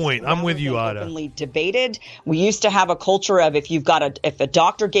bigger point. I'm with you, Ida. Openly debated. We used to have a culture of if a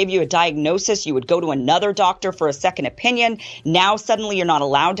doctor gave you a diagnosis, you would go to another doctor for a second opinion. Now suddenly you're not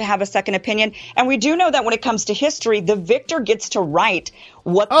allowed to have a second opinion. And we do know that when it comes to history, the victor gets to write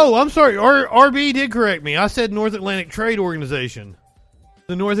what. Oh, I'm sorry. RB did correct me. I said North Atlantic Trade Organization.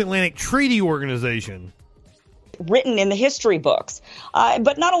 The North Atlantic Treaty Organization. Written in the history books.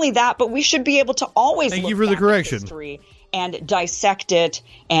 But not only that, but we should be able to always Thank look you for the back at correction. history and dissect it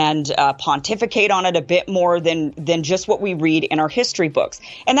and pontificate on it a bit more than just what we read in our history books.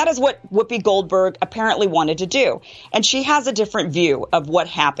 And that is what Whoopi Goldberg apparently wanted to do. And she has a different view of what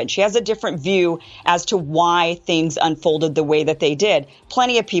happened. She has a different view as to why things unfolded the way that they did.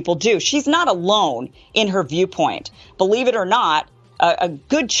 Plenty of people do. She's not alone in her viewpoint. Believe it or not, a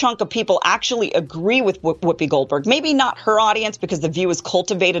good chunk of people actually agree with Whoopi Goldberg. Maybe not her audience, because The View has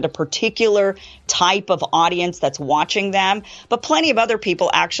cultivated a particular type of audience that's watching them. But plenty of other people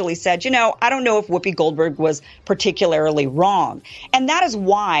actually said, I don't know if Whoopi Goldberg was particularly wrong. And that is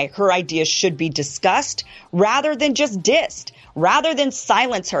why her ideas should be discussed rather than just dissed. Rather than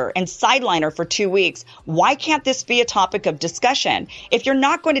silence her and sideline her for 2 weeks, why can't this be a topic of discussion? If you're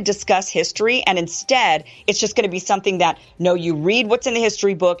not going to discuss history and instead it's just going to be something that, no, you read what's in the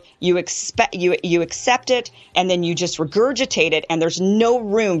history book, you accept it, and then you just regurgitate it, and there's no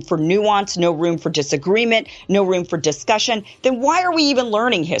room for nuance, no room for disagreement, no room for discussion, then why are we even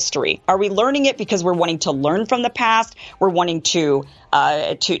learning history? Are we learning it because we're wanting to learn from the past? We're wanting to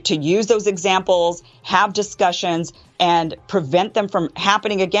use those examples, have discussions, and prevent them from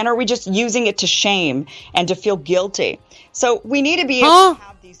happening again? Or are we just using it to shame and to feel guilty? So we need to be able to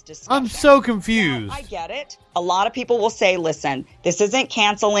have these discussions. I'm so confused. Now, I get it. A lot of people will say, listen, this isn't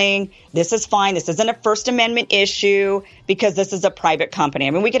canceling. This is fine. This isn't a First Amendment issue because this is a private company.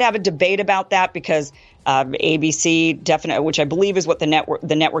 I mean, we could have a debate about that because ABC, definitely, which I believe is what the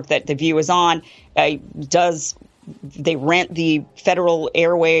network that The View is on, does. They rent the federal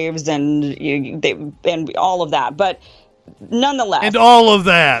airwaves and all of that. But nonetheless. And all of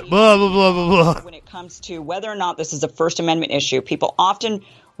that. Blah, blah, blah, blah, blah. When it comes to whether or not this is a First Amendment issue, people often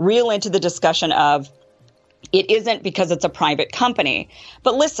reel into the discussion of it isn't because it's a private company.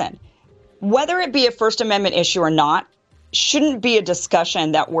 But listen, whether it be a First Amendment issue or not, shouldn't be a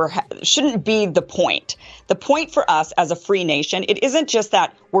discussion that shouldn't be the point. The point for us as a free nation, it isn't just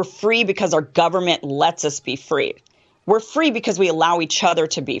that we're free because our government lets us be free. We're free because we allow each other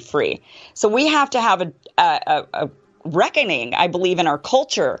to be free. So we have to have a reckoning, I believe, in our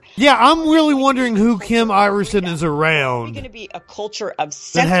culture. Yeah, I'm really wondering who Kim Iverson is around. It's going to be a culture of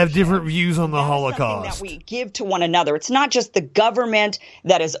that have different views on the Holocaust. That we give to one another. It's not just the government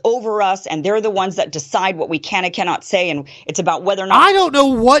that is over us, and they're the ones that decide what we can and cannot say, and it's about whether or not I don't know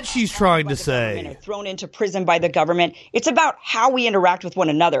what she's trying to say. Thrown into prison by the government. It's about how we interact with one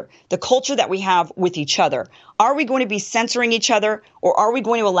another, the culture that we have with each other. Are we going to be censoring each other, or are we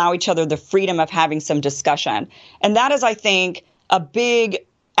going to allow each other the freedom of having some discussion? And that is, I think, a big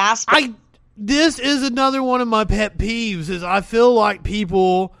aspect. This is another one of my pet peeves, is I feel like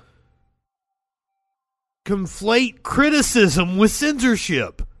people conflate criticism with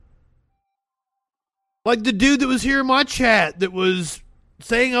censorship. Like the dude that was here in my chat that was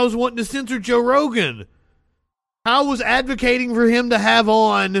saying I was wanting to censor Joe Rogan. I was advocating for him to have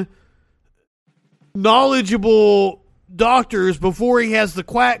on knowledgeable doctors before he has the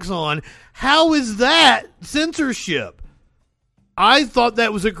quacks on. How is that censorship? I thought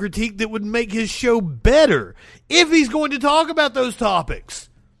that was a critique that would make his show better if he's going to talk about those topics.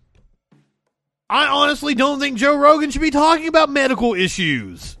 I honestly don't think Joe Rogan should be talking about medical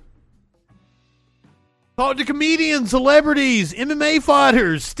issues. Talk to comedians, celebrities, MMA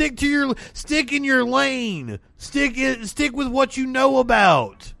fighters. Stick in your lane. Stick with what you know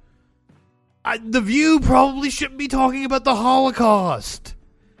about. The View probably shouldn't be talking about the Holocaust.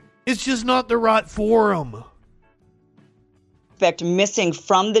 It's just not the right forum. Missing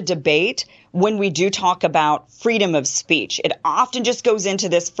from the debate when we do talk about freedom of speech. It often just goes into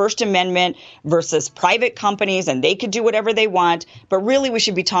this First Amendment versus private companies, and they could do whatever they want. But really, we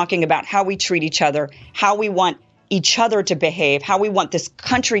should be talking about how we treat each other, how we want each other to behave, how we want this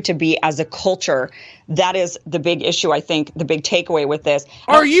country to be as a culture. That is the big issue, I think, the big takeaway with this.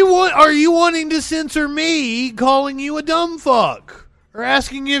 Are you wanting to censor me calling you a dumb fuck? Or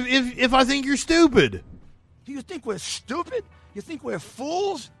asking if I think you're stupid? Do you think we're stupid? You think we're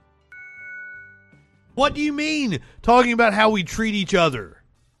fools? What do you mean, talking about how we treat each other?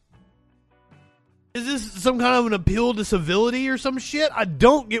 Is this some kind of an appeal to civility or some shit? I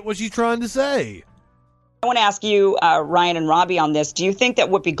don't get what she's trying to say. I want to ask you, Ryan and Robbie, on this. Do you think that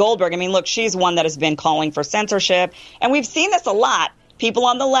Whoopi Goldberg, I mean, look, she's one that has been calling for censorship, and we've seen this a lot. People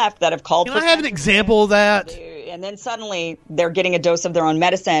on the left that have called for censorship. Can I have an example of that? And then suddenly they're getting a dose of their own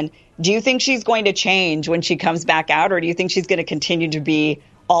medicine. Do you think she's going to change when she comes back out, or do you think she's going to continue to be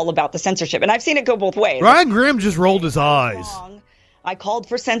all about the censorship? And I've seen it go both ways. Ryan Grimm just rolled his eyes. I called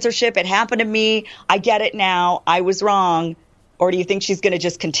for censorship. It happened to me. I get it now. I was wrong. Or do you think she's going to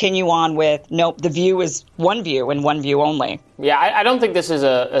just continue on with, nope, the View is one view and one view only? Yeah, I don't think this is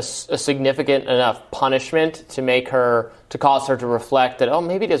a significant enough punishment to cause her to reflect that, oh,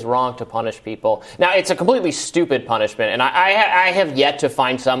 maybe it is wrong to punish people. Now, it's a completely stupid punishment, and I have yet to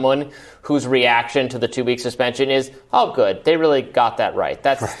find someone whose reaction to the 2-week suspension is, oh, good, they really got that right.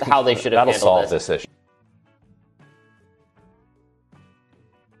 That's how they should have handled solve this issue.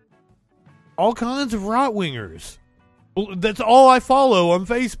 All kinds of right-wingers. That's all I follow on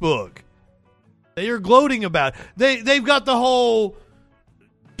Facebook. They are gloating about it. They've got the whole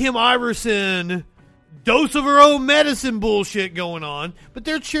Kim Iverson dose of her own medicine bullshit going on, but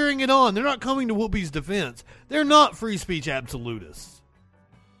they're cheering it on. They're not coming to Whoopi's defense. They're not free speech absolutists.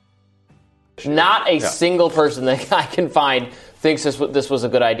 Not a single person that I can find thinks this was a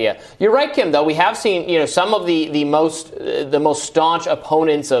good idea. You're right, Kim, though. We have seen, some of the most staunch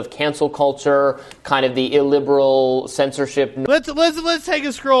opponents of cancel culture, kind of the illiberal censorship. Let's take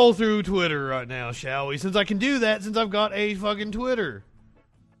a scroll through Twitter right now, shall we? Since I can do that, since I've got a fucking Twitter.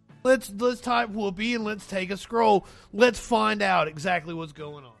 Let's type Whoopi and let's take a scroll. Let's find out exactly what's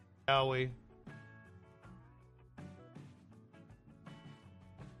going on, shall we?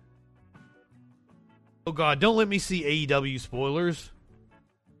 Oh, God, don't let me see AEW spoilers.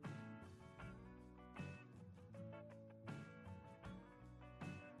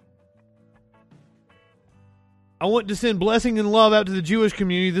 I want to send blessing and love out to the Jewish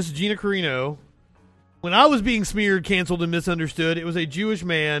community. This is Gina Carino. When I was being smeared, canceled, and misunderstood, it was a Jewish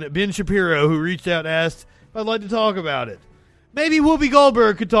man, Ben Shapiro, who reached out and asked if I'd like to talk about it. Maybe Whoopi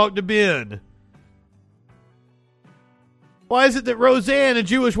Goldberg could talk to Ben. Why is it that Roseanne, a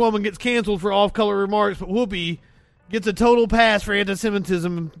Jewish woman, gets canceled for off-color remarks, but Whoopi gets a total pass for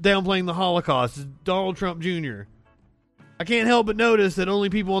anti-Semitism and downplaying the Holocaust? It's Donald Trump Jr. I can't help but notice that only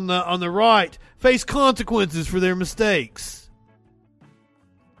people on the right face consequences for their mistakes.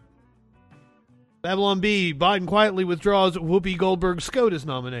 Babylon B, Biden quietly withdraws Whoopi Goldberg's SCOTUS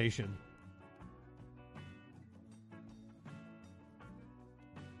nomination.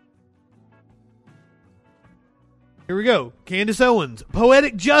 Here we go. Candace Owens.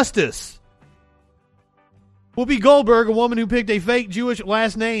 Poetic justice. Whoopi Goldberg, a woman who picked a fake Jewish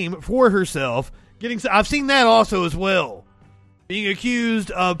last name for herself. I've seen that also as well. Being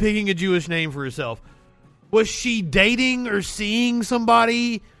accused of picking a Jewish name for herself. Was she dating or seeing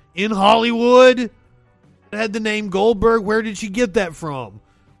somebody in Hollywood that had the name Goldberg? Where did she get that from?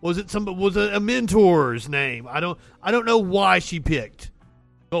 Was it a mentor's name? I don't know why she picked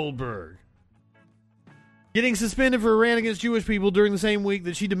Goldberg. Getting suspended for a rant against Jewish people during the same week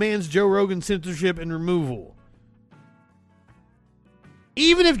that she demands Joe Rogan's censorship and removal.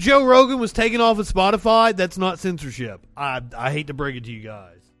 Even if Joe Rogan was taken off of Spotify, that's not censorship. I hate to break it to you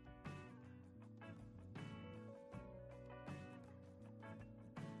guys.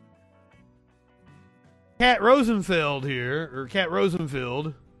 Kat Rosenfeld,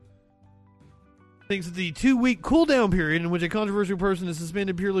 thinks that the 2-week cool-down period in which a controversial person is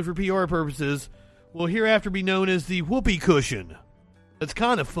suspended purely for PR purposes will hereafter be known as the whoopee cushion. That's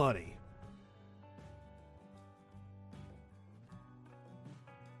kind of funny.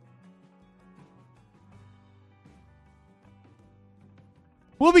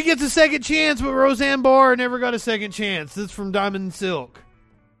 Whoopi gets a second chance, but Roseanne Barr never got a second chance. This is from Diamond Silk.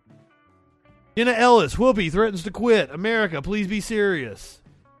 Jenna Ellis, Whoopi threatens to quit. America, please be serious.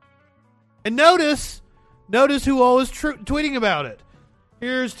 And notice who all is tweeting about it.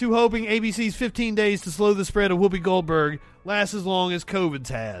 Here's to hoping ABC's 15 days to slow the spread of Whoopi Goldberg lasts as long as COVID's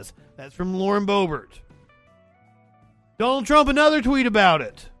has. That's from Lauren Boebert. Donald Trump, another tweet about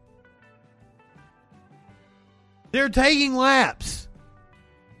it. They're taking laps.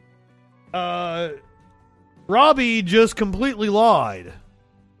 Robbie just completely lied.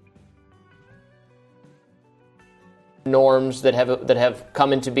 Norms that have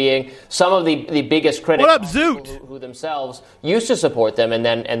come into being. Some of the biggest critics, what up, Zoot? Who themselves used to support them and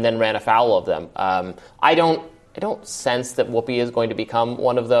then ran afoul of them. I don't sense that Whoopi is going to become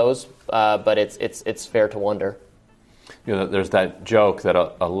one of those, but it's fair to wonder. You know, there's that joke that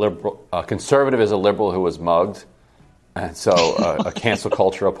a conservative is a liberal who was mugged. And so a cancel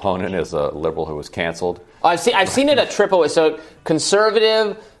culture opponent is a liberal who was canceled. I've seen it a triple way. So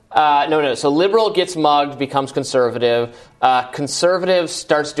conservative, So liberal gets mugged, becomes conservative. Conservative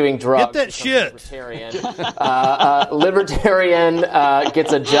starts doing drugs. Get that shit. Libertarian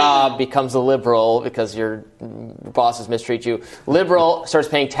gets a job, becomes a liberal because your bosses mistreat you. Liberal starts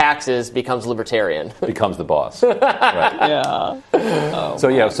paying taxes, becomes libertarian. Becomes the boss. Right. Yeah.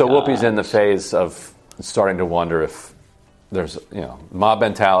 So Whoopi's in the phase of starting to wonder if there's, mob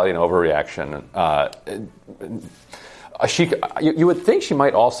mentality and overreaction. You would think she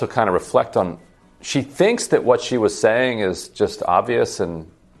might also kind of reflect on. She thinks that what she was saying is just obvious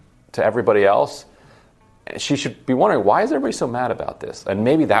and to everybody else. She should be wondering, why is everybody so mad about this? And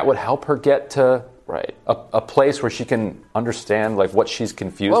maybe that would help her get to a place where she can understand what she's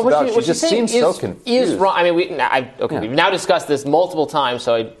confused about. She just seems so confused. Is wrong. I mean, we've now discussed this multiple times,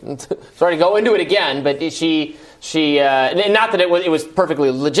 so sorry to go into it again. But she not that it was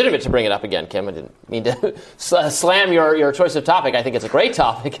perfectly legitimate to bring it up again, Kim. I didn't mean to slam your choice of topic. I think it's a great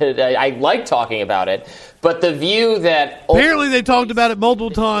topic. I like talking about it. But the view that apparently they talked about it multiple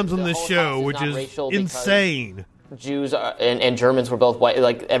times on this show, which is insane. Jews and Germans were both white.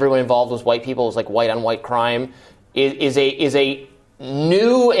 Like everyone involved was white people. It was like white on white crime. Is a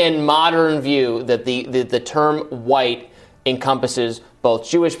new and modern view that the term white encompasses both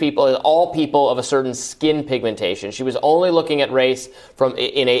Jewish people and all people of a certain skin pigmentation. She was only looking at race from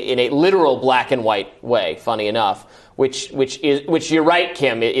in a literal black and white way. Funny enough, which you're right,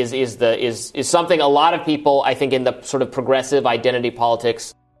 Kim, is something a lot of people, I think, in the sort of progressive identity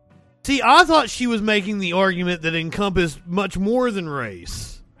politics. See, I thought she was making the argument that encompassed much more than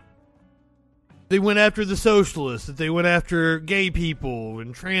race. They went after the socialists, that they went after gay people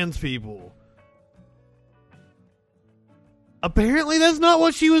and trans people. Apparently that's not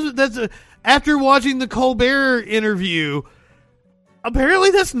what she was. After watching the Colbert interview, apparently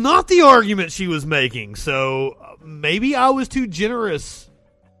that's not the argument she was making. So maybe I was too generous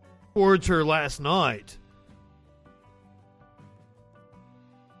towards her last night.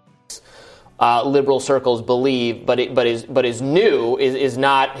 Liberal circles believe, but is new, is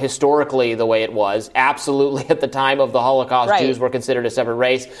not historically the way it was. Absolutely, at the time of the Holocaust, Jews were considered a separate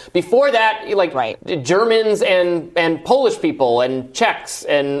race. Before that, Germans and Polish people and Czechs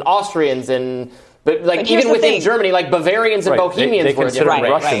and Austrians but even within Germany, Bavarians and Bohemians they were considered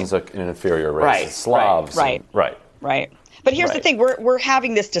Russians an inferior race. Slavs, Right. But here's the thing: we're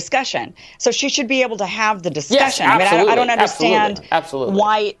having this discussion, so she should be able to have the discussion. Yes, I mean, I don't understand absolutely.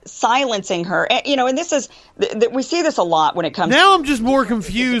 why silencing her. And this is we see this a lot when it comes. Now I'm just more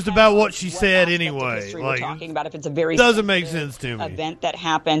confused about what she said anyway. We're talking about if it's a very doesn't make sense to me. Event that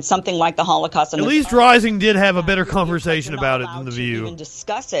happened, something like the Holocaust. At least Rising did have a better conversation about it than The View. Even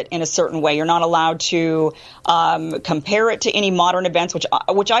discuss it in a certain way. You're not allowed to compare it to any modern events,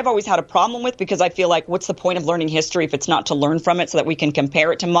 which I've always had a problem with, because I feel like, what's the point of learning history if it's not to learn from it so that we can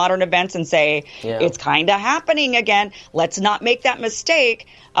compare it to modern events and say it's kind of happening again. Let's not make that mistake.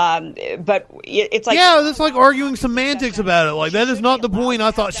 But it's like that's like arguing semantics about it. Like, that is not the point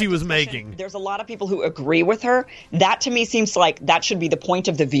I thought she was making. There's a lot of people who agree with her. That to me seems like that should be the point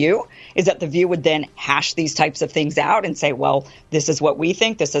of The View, is that The View would then hash these types of things out and say, well, this is what we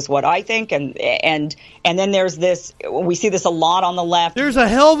think, this is what I think, and then there's this. We see this a lot on the left. There's a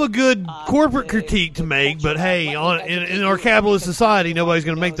hell of a good corporate critique to make, but hey, in in our capitalist society, nobody's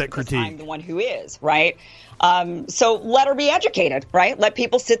going to make that critique. I'm the one who is, right? So let her be educated, right? Let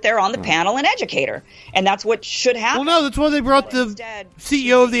people sit there on the panel and educate her. And that's what should happen. Well, no, that's why they brought the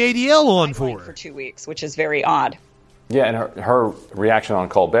CEO of the ADL on for 2 weeks, which is very odd. Yeah, and her reaction on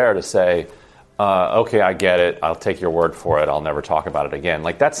Colbert to say, okay, I get it. I'll take your word for it. I'll never talk about it again.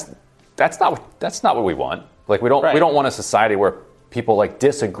 Like that's not what we want. Like we don't want a society where people like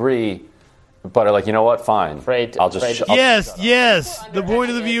disagree, but are like, you know what? Fine. I'll just Yes. The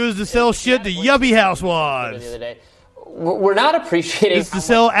point of the View is to sell shit to yuppie housewives. We're not appreciating. It's to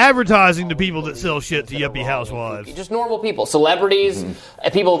sell advertising to people that sell shit to yuppie housewives. Just normal people, celebrities,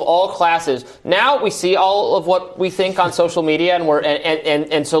 people of all classes. Now we see all of what we think on social media,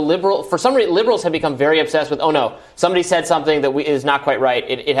 and so for some reason, liberals have become very obsessed with. Oh no, somebody said something that is not quite right.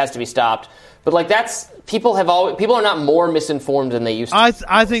 It has to be stopped. But like people are not more misinformed than they used to.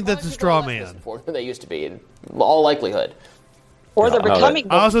 I think that's a straw man. Misinformed than they used to be, in all likelihood. Or they're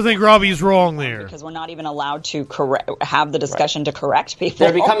becoming. I also think Robbie's wrong there because we're not even allowed to have the discussion to correct people.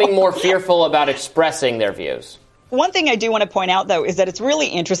 They're becoming more fearful about expressing their views. One thing I do want to point out, though, is that it's really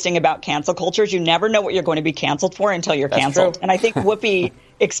interesting about cancel culture is you never know what you're going to be canceled for until you're canceled. And I think Whoopi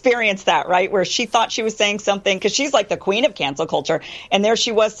experienced that, right, where she thought she was saying something because she's like the queen of cancel culture. And there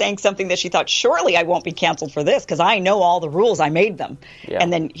she was saying something that she thought, surely I won't be canceled for this because I know all the rules. I made them. Yeah.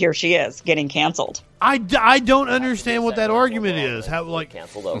 And then here she is getting canceled. I don't understand what that argument is. How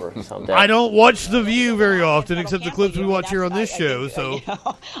canceled over someday. I don't watch The View very often, except the clips we watch here on this show. So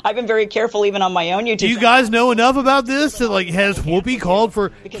I've been very careful even on my own YouTube. Do you guys know enough about this that has Whoopi called for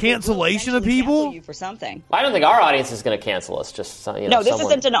cancellation of people? For something. I don't think our audience is going to cancel us. Just no, this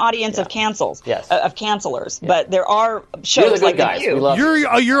isn't an audience of cancels, of cancelers. Yeah. But there are You're shows the like good guys. The View. We love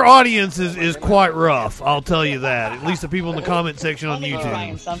your audience is quite rough. I'll tell you that. At least the people in the comment section on YouTube.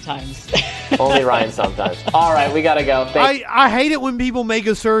 Ryan sometimes. Only Ryan sometimes. All right, we got to go. I hate it when people make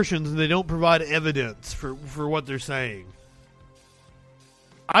assertions and they don't provide evidence for what they're saying.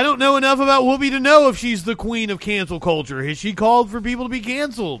 I don't know enough about Whoopi to know if she's the queen of cancel culture. Has she called for people to be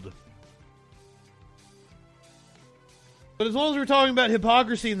canceled? But as long as we're talking about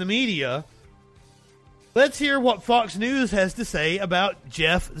hypocrisy in the media, let's hear what Fox News has to say about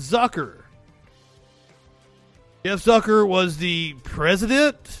Jeff Zucker. Jeff Zucker was the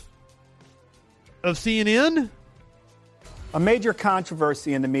president of CNN? A major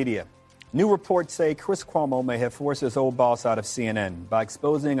controversy in the media. New reports say Chris Cuomo may have forced his old boss out of CNN by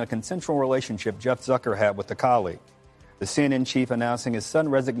exposing a consensual relationship Jeff Zucker had with a colleague. The CNN chief announcing his sudden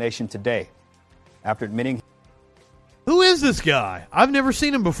resignation today after admitting. Who is this guy? I've never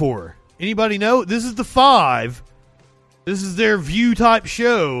seen him before. Anybody know? This is The Five. This is their View-type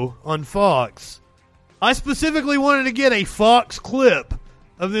show on Fox. I specifically wanted to get a Fox clip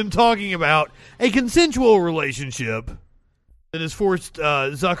of them talking about a consensual relationship that has forced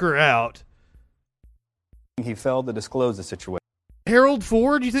Zucker out. He failed to disclose the situation. Harold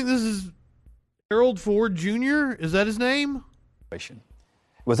Ford? Do you think this is Harold Ford Jr.? Is that his name? It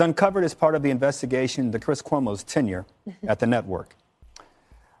was uncovered as part of the investigation into Chris Cuomo's tenure at the network.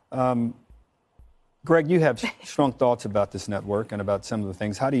 Greg, you have strong thoughts about this network and about some of the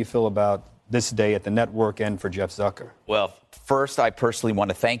things. How do you feel about this day at the network and for Jeff Zucker? Well, first, I personally want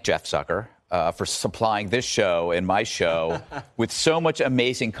to thank Jeff Zucker for supplying this show and my show with so much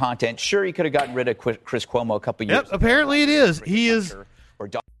amazing content. Sure, he could have gotten rid of Chris Cuomo a couple years ago. Apparently it is. He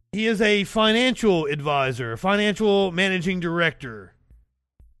is a financial advisor, a financial managing director.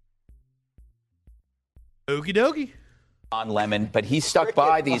 Okie dokie. Don Lemon, but he stuck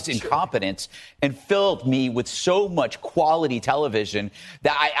by these incompetents and filled me with so much quality television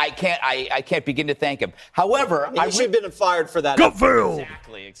that I can't begin to thank him. However, I should have been fired for that. Go Phil!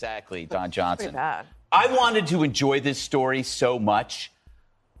 Exactly, Don Johnson. Pretty bad. I wanted to enjoy this story so much,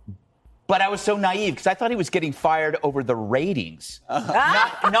 but I was so naive because I thought he was getting fired over the ratings,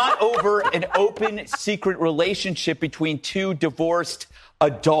 not over an open, secret relationship between two divorced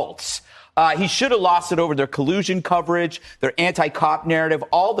adults. He should have lost it over their collusion coverage, their anti-cop narrative,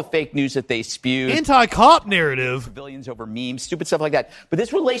 all the fake news that they spewed. Anti-cop narrative? Civilians over memes, stupid stuff like that. But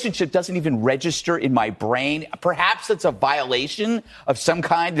this relationship doesn't even register in my brain. Perhaps it's a violation of some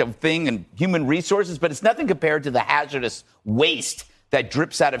kind of thing in human resources, but it's nothing compared to the hazardous waste that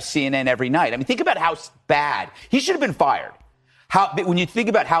drips out of CNN every night. I mean, think about how bad. He should have been fired. When you think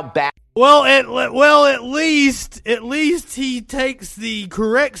about how bad. Well, at least he takes the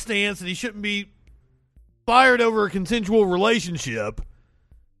correct stance that he shouldn't be fired over a consensual relationship.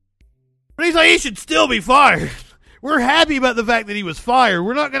 But he's like, he should still be fired. We're happy about the fact that he was fired.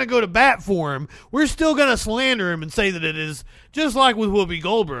 We're not going to go to bat for him. We're still going to slander him and say that it is just like with Whoopi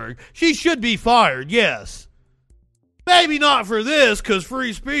Goldberg. She should be fired, yes. Maybe not for this, because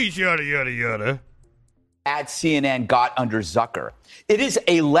free speech, yada, yada, yada. At CNN got under Zucker. It is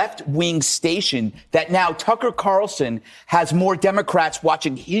a left-wing station that now Tucker Carlson has more Democrats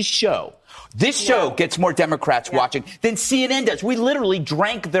watching his show. This show gets more Democrats watching than CNN does. We literally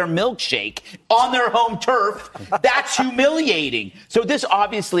drank their milkshake on their home turf. That's humiliating. So this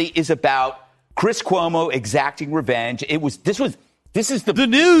obviously is about Chris Cuomo exacting revenge. This is the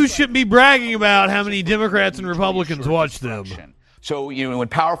news should be bragging about how many Democrats and Republicans watch them. So, when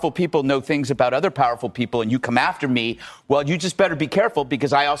powerful people know things about other powerful people and you come after me, well, you just better be careful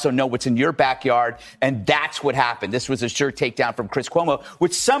because I also know what's in your backyard. And that's what happened. This was a sure takedown from Chris Cuomo,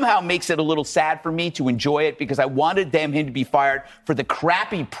 which somehow makes it a little sad for me to enjoy it because I wanted him to be fired for the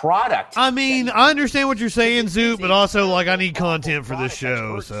crappy product. I mean, I understand what you're saying, Zoot, but also, I need content for this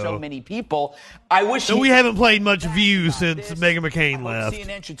show. So many people. I wish we haven't played much View since Meghan McCain left.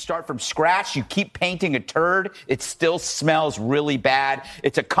 CNN should start from scratch. You keep painting a turd. It still smells really bad.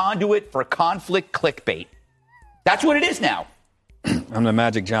 It's a conduit for conflict clickbait. That's what it is now. I'm the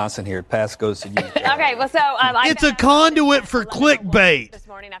Magic Johnson here. Pass goes to you. Okay, well, so it's a conduit for clickbait. This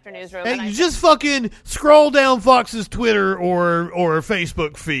morning after newsroom, and you just fucking scroll down Fox's Twitter or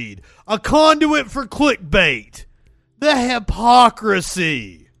Facebook feed. A conduit for clickbait. The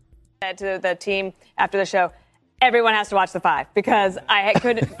hypocrisy. To the team after the show, everyone has to watch The Five because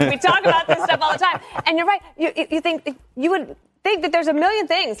we talk about this stuff all the time. And you're right. You would think that there's a million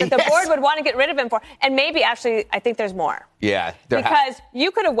things that the board would want to get rid of him for. And maybe actually, I think there's more. Yeah. Because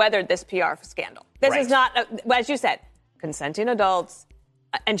you could have weathered this PR scandal. This is not, as you said, consenting adults.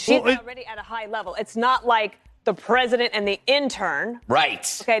 And she's already at a high level. It's not like the president and the intern. Right.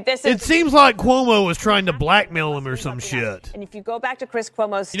 Okay, it seems like Cuomo was trying to blackmail him or some shit. And if you go back to Chris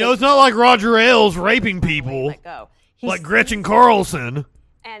Cuomo's it's not like Roger Ailes raping people like Gretchen Carlson.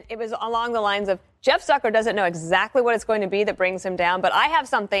 And it was along the lines of Jeff Zucker doesn't know exactly what it's going to be that brings him down, but I have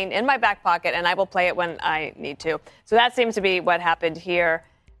something in my back pocket and I will play it when I need to. So that seems to be what happened here.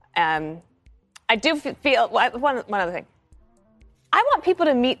 I do feel one other thing. I want people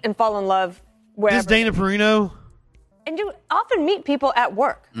to meet and fall in love wherever. This Dana Perino? And you often meet people at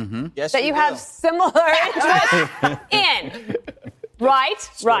work Yes, that you have similar interests in. Right?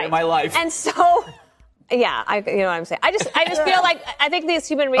 Story of my life. And so, yeah, you know what I'm saying. I just feel like I think these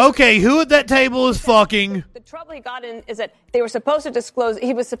human resources. Okay, who at that table is fucking? The trouble he got in is that they were supposed to disclose.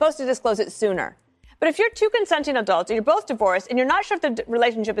 He was supposed to disclose it sooner. But if you're two consenting adults and you're both divorced and you're not sure if the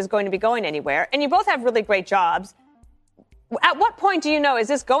relationship is going to be going anywhere, and you both have really great jobs. At what point do you know, is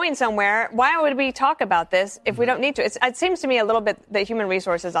this going somewhere? Why would we talk about this if we don't need to? It seems to me a little bit that human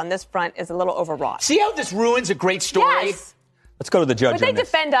resources on this front is a little overwrought. See how this ruins a great story? Yes. Let's go to the judge. Would they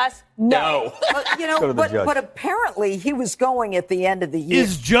defend us? No. Well, but apparently he was going at the end of the year.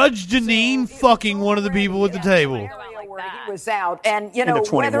 Is Judge Janine fucking one of the people at the table? He was out, and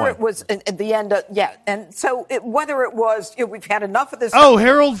whether it was at the end of and so whether it was we've had enough of this. Oh,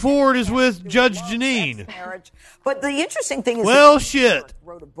 Harold Ford is with Judge Janine. But the interesting thing is, shit.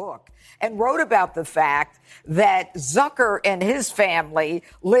 Wrote a book and wrote about the fact that Zucker and his family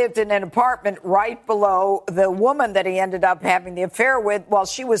lived in an apartment right below the woman that he ended up having the affair with while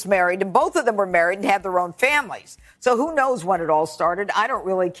she was married, and both of them were married and had their own families. So who knows when it all started? I don't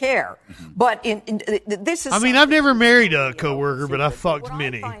really care. But this is. I mean, I've never married a coworker, but I've fucked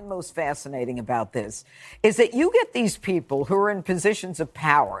many. What I find most fascinating about this is that you get these people who are in positions of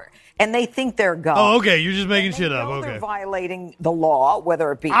power, and they think they're God. Oh, okay. You're just making shit up. Okay. They're violating the law,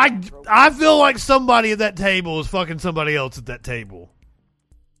 whether it be. I feel like somebody at that table is fucking somebody else at that table.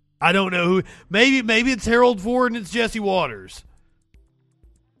 I don't know who. Maybe it's Harold Ford and it's Jesse Waters.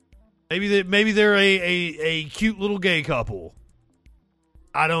 Maybe they're a cute little gay couple.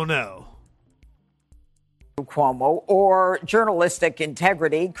 I don't know. Cuomo, or journalistic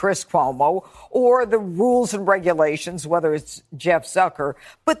integrity, Chris Cuomo, or the rules and regulations, whether it's Jeff Zucker,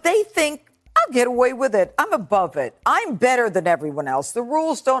 but they think, I'll get away with it. I'm above it. I'm better than everyone else. The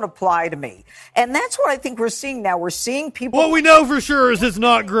rules don't apply to me. And that's what I think we're seeing now. We're seeing people. What we know for sure is it's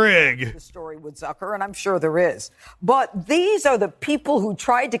not Greg. The story with Zucker, and I'm sure there is. But these are the people who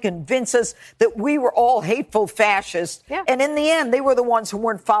tried to convince us that we were all hateful fascists. Yeah. And in the end, they were the ones who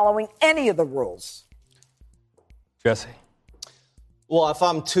weren't following any of the rules. Jesse. Well, if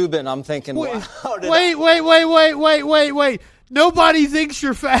I'm Toobin, I'm thinking, wait. Nobody thinks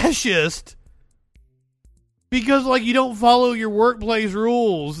you're fascist because, you don't follow your workplace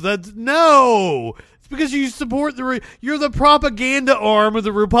rules. No. It's because you support you're the propaganda arm of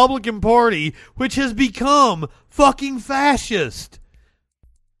the Republican Party, which has become fucking fascist.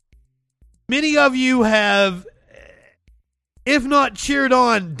 Many of you have, if not cheered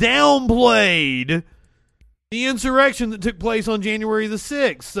on, downplayed The insurrection that took place on January the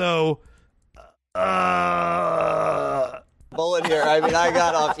 6th. So, bullet here. I mean, I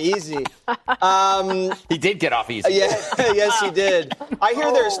got off easy. He did get off easy. Yeah, yes, he did. I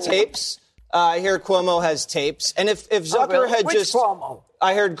hear there's tapes. I hear Cuomo has tapes. And if Zucker had Which just... Cuomo?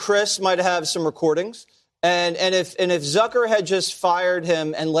 I heard Chris might have some recordings. And if Zucker had just fired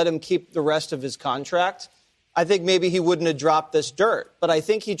him and let him keep the rest of his contract, I think maybe he wouldn't have dropped this dirt. But I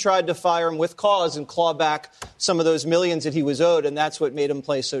think he tried to fire him with cause and claw back some of those millions that he was owed, and that's what made him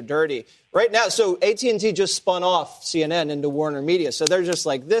play so dirty. Right now, so AT&T just spun off CNN into Warner Media, so they're just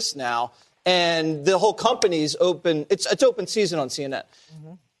like this now, and the whole company's open. It's open season on CNN.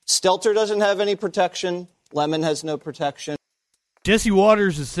 Mm-hmm. Stelter doesn't have any protection. Lemon has no protection. Jesse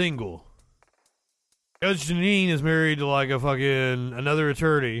Waters is single. Judge Jeanine is married to like a fucking another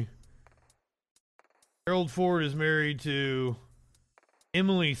attorney. Harold Ford is married to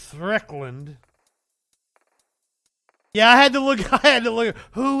Emily Threckland. Yeah, I had to look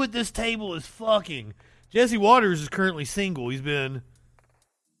who at this table is fucking. Jesse Waters is currently single. He's been...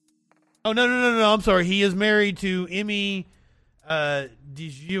 Oh, no, I'm sorry. He is married to Emmy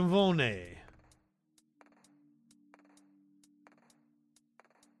DiGiovanni.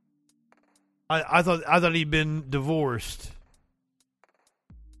 I thought he'd been divorced.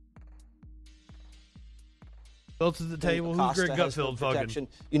 Else at the table. Who's Greg Gutfeld fucking?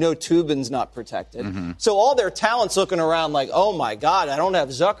 You know Tubin's not protected. Mm-hmm. So all their talent's looking around like, oh my God, I don't have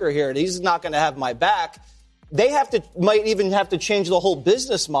Zucker here. He's not going to have my back. They might even have to change the whole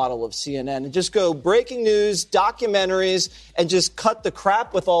business model of CNN and just go breaking news, documentaries, and just cut the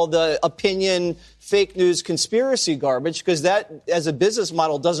crap with all the opinion, fake news, conspiracy garbage, because that, as a business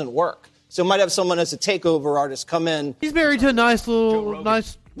model, doesn't work. So might have someone as a takeover artist come in. He's married to a nice little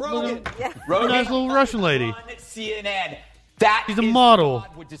Russian lady. CNN. She's a model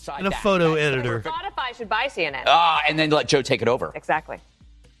and a photo editor. Spotify should buy CNN. And then let Joe take it over. Exactly.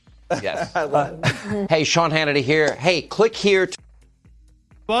 Yes. Hey, Sean Hannity here. Hey, click here.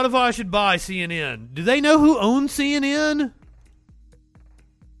 Spotify should buy CNN. Do they know who owns CNN?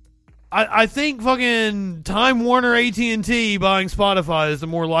 I think fucking Time Warner AT&T buying Spotify is the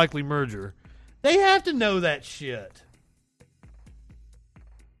more likely merger. They have to know that shit.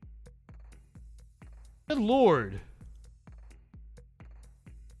 Good Lord.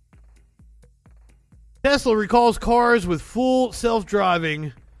 Tesla recalls cars with full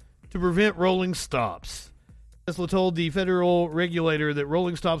self-driving to prevent rolling stops. Tesla told the federal regulator that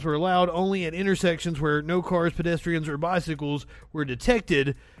rolling stops were allowed only at intersections where no cars, pedestrians, or bicycles were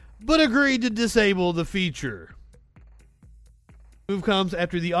detected, but agreed to disable the feature. The move comes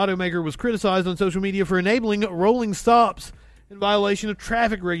after the automaker was criticized on social media for enabling rolling stops in violation of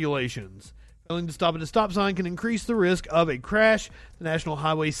traffic regulations. Failing to stop at a stop sign can increase the risk of a crash, the National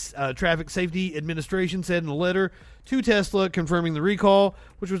Highway Traffic Safety Administration said in a letter to Tesla confirming the recall,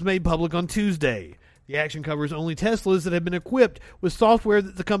 which was made public on Tuesday. The action covers only Teslas that have been equipped with software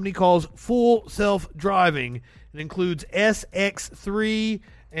that the company calls full self-driving. It includes SX3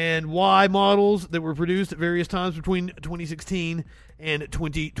 and Y models that were produced at various times between 2016 and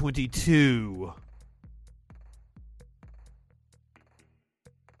 2022.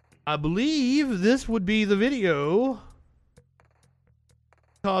 I believe this would be the video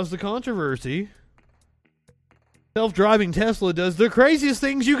caused the controversy. Self-driving Tesla does the craziest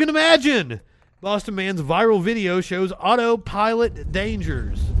things you can imagine. Boston man's viral video shows autopilot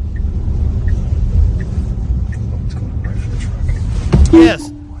dangers.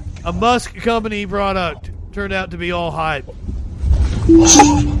 Yes, a Musk company product turned out to be all hype.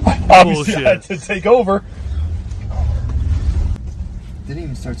 Obviously, I had to take over. Didn't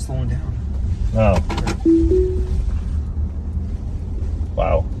even start slowing down. Oh.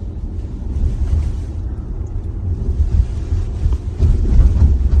 Wow.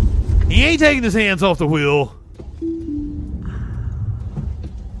 He ain't taking his hands off the wheel.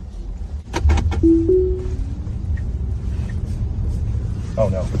 Oh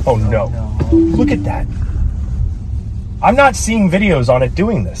no. Oh no. Look at that. I'm not seeing videos on it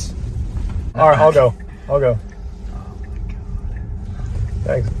doing this. All right, I'll go. Oh my God.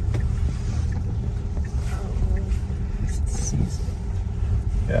 Thanks.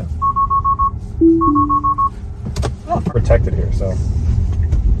 Yeah. Protected here, so.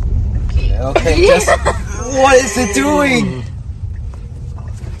 Okay, just what is it doing?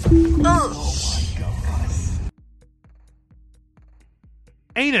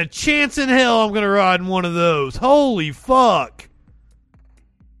 Ain't a chance in hell I'm gonna ride in one of those. Holy fuck.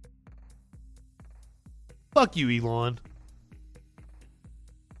 Fuck you, Elon.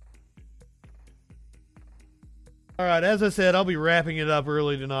 Alright, as I said, I'll be wrapping it up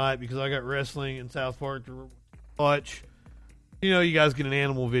early tonight because I got wrestling in South Park to watch. You know, you guys get an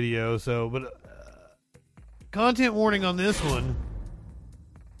animal video, so, but content warning on this one.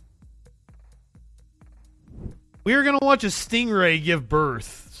 We are going to watch a stingray give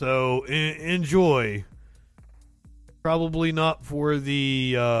birth, so enjoy. Probably not for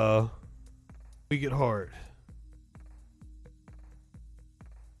the weak at heart.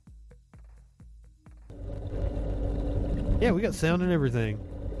 Yeah, we got sound and everything.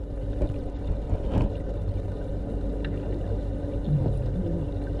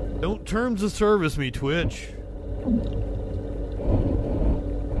 Don't terms of service me, Twitch.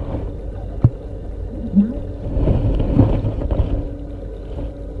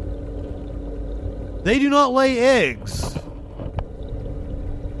 They do not lay eggs.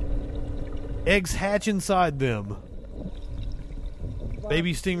 Eggs hatch inside them.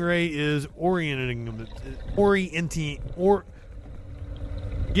 Baby stingray is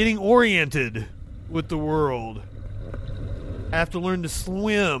getting oriented with the world. Have to learn to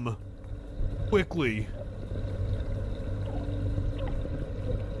swim quickly.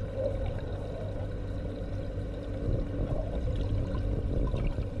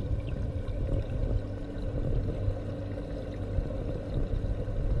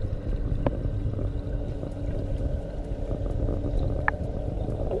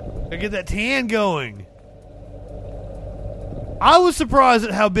 Gotta get that tan going. I was surprised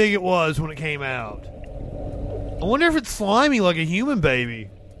at how big it was when it came out. I wonder if it's slimy like a human baby.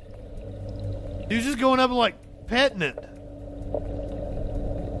 He was just going up and like petting it.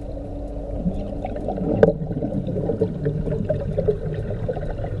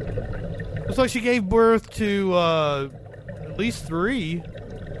 Looks like she gave birth to at least 3.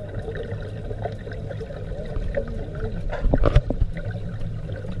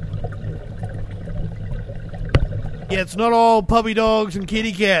 Yeah, it's not all puppy dogs and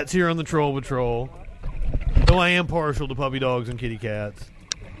kitty cats here on the Troll Patrol. Though I am partial to puppy dogs and kitty cats.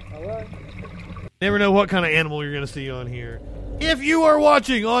 Never know what kind of animal you're going to see on here. If you are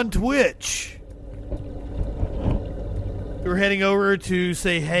watching on Twitch, we're heading over to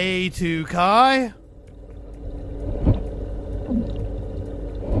say hey to Kai.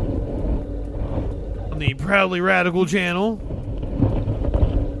 On the Proudly Radical channel.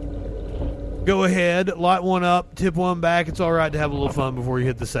 Go ahead, light one up, tip one back. It's all right to have a little fun before you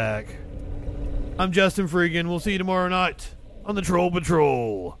hit the sack. I'm Justin Freegan. We'll see you tomorrow night on the Troll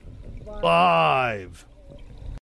Patrol. Live.